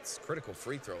 shots. Critical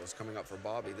free throws coming up for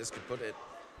Bobby. This could put it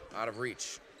out of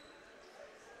reach.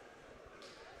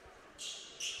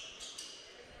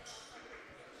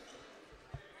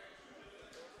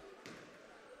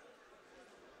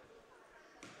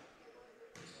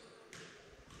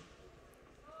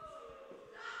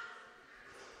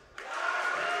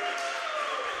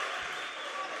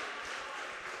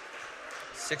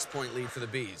 Six-point lead for the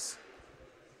Bees.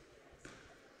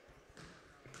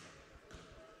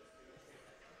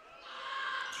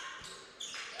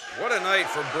 What a night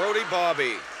for Brody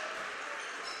Bobby.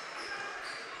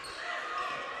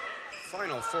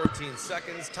 Final 14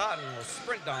 seconds. Totten will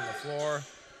sprint down the floor.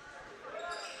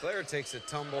 Claire takes a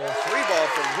tumble. 3 ball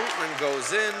from Hoopman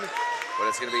goes in, but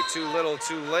it's going to be too little,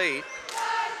 too late.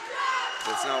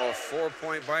 It's now a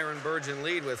 4-point Byron-Bergen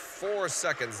lead with 4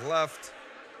 seconds left.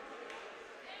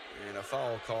 And a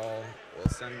foul call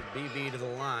will send BB to the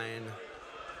line.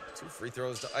 2 free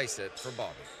throws to ice it for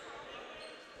Bobby.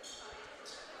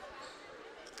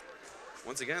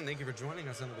 Once again, thank you for joining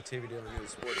us on the Batavia Daily News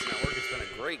Sports Network. It's been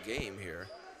a great game here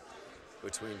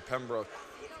between Pembroke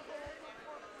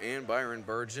and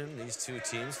Byron-Bergen. These two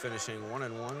teams finishing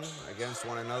 1-1 against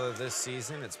one another this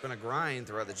season. It's been a grind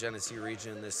throughout the Genesee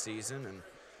region this season, and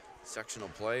sectional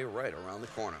play right around the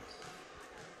corner.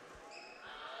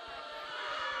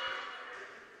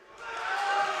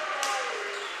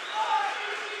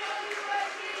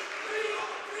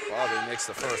 Bobby makes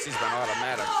the first. He's been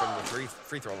automatic from the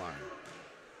free throw line.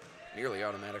 Nearly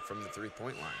automatic from the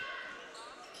three-point line.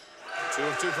 2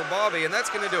 of 2 for Bobby, and that's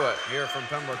going to do it here from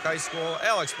Pembroke High School.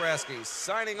 Alex Brasky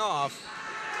signing off.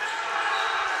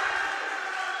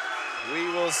 We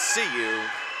will see you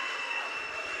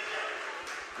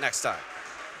next time.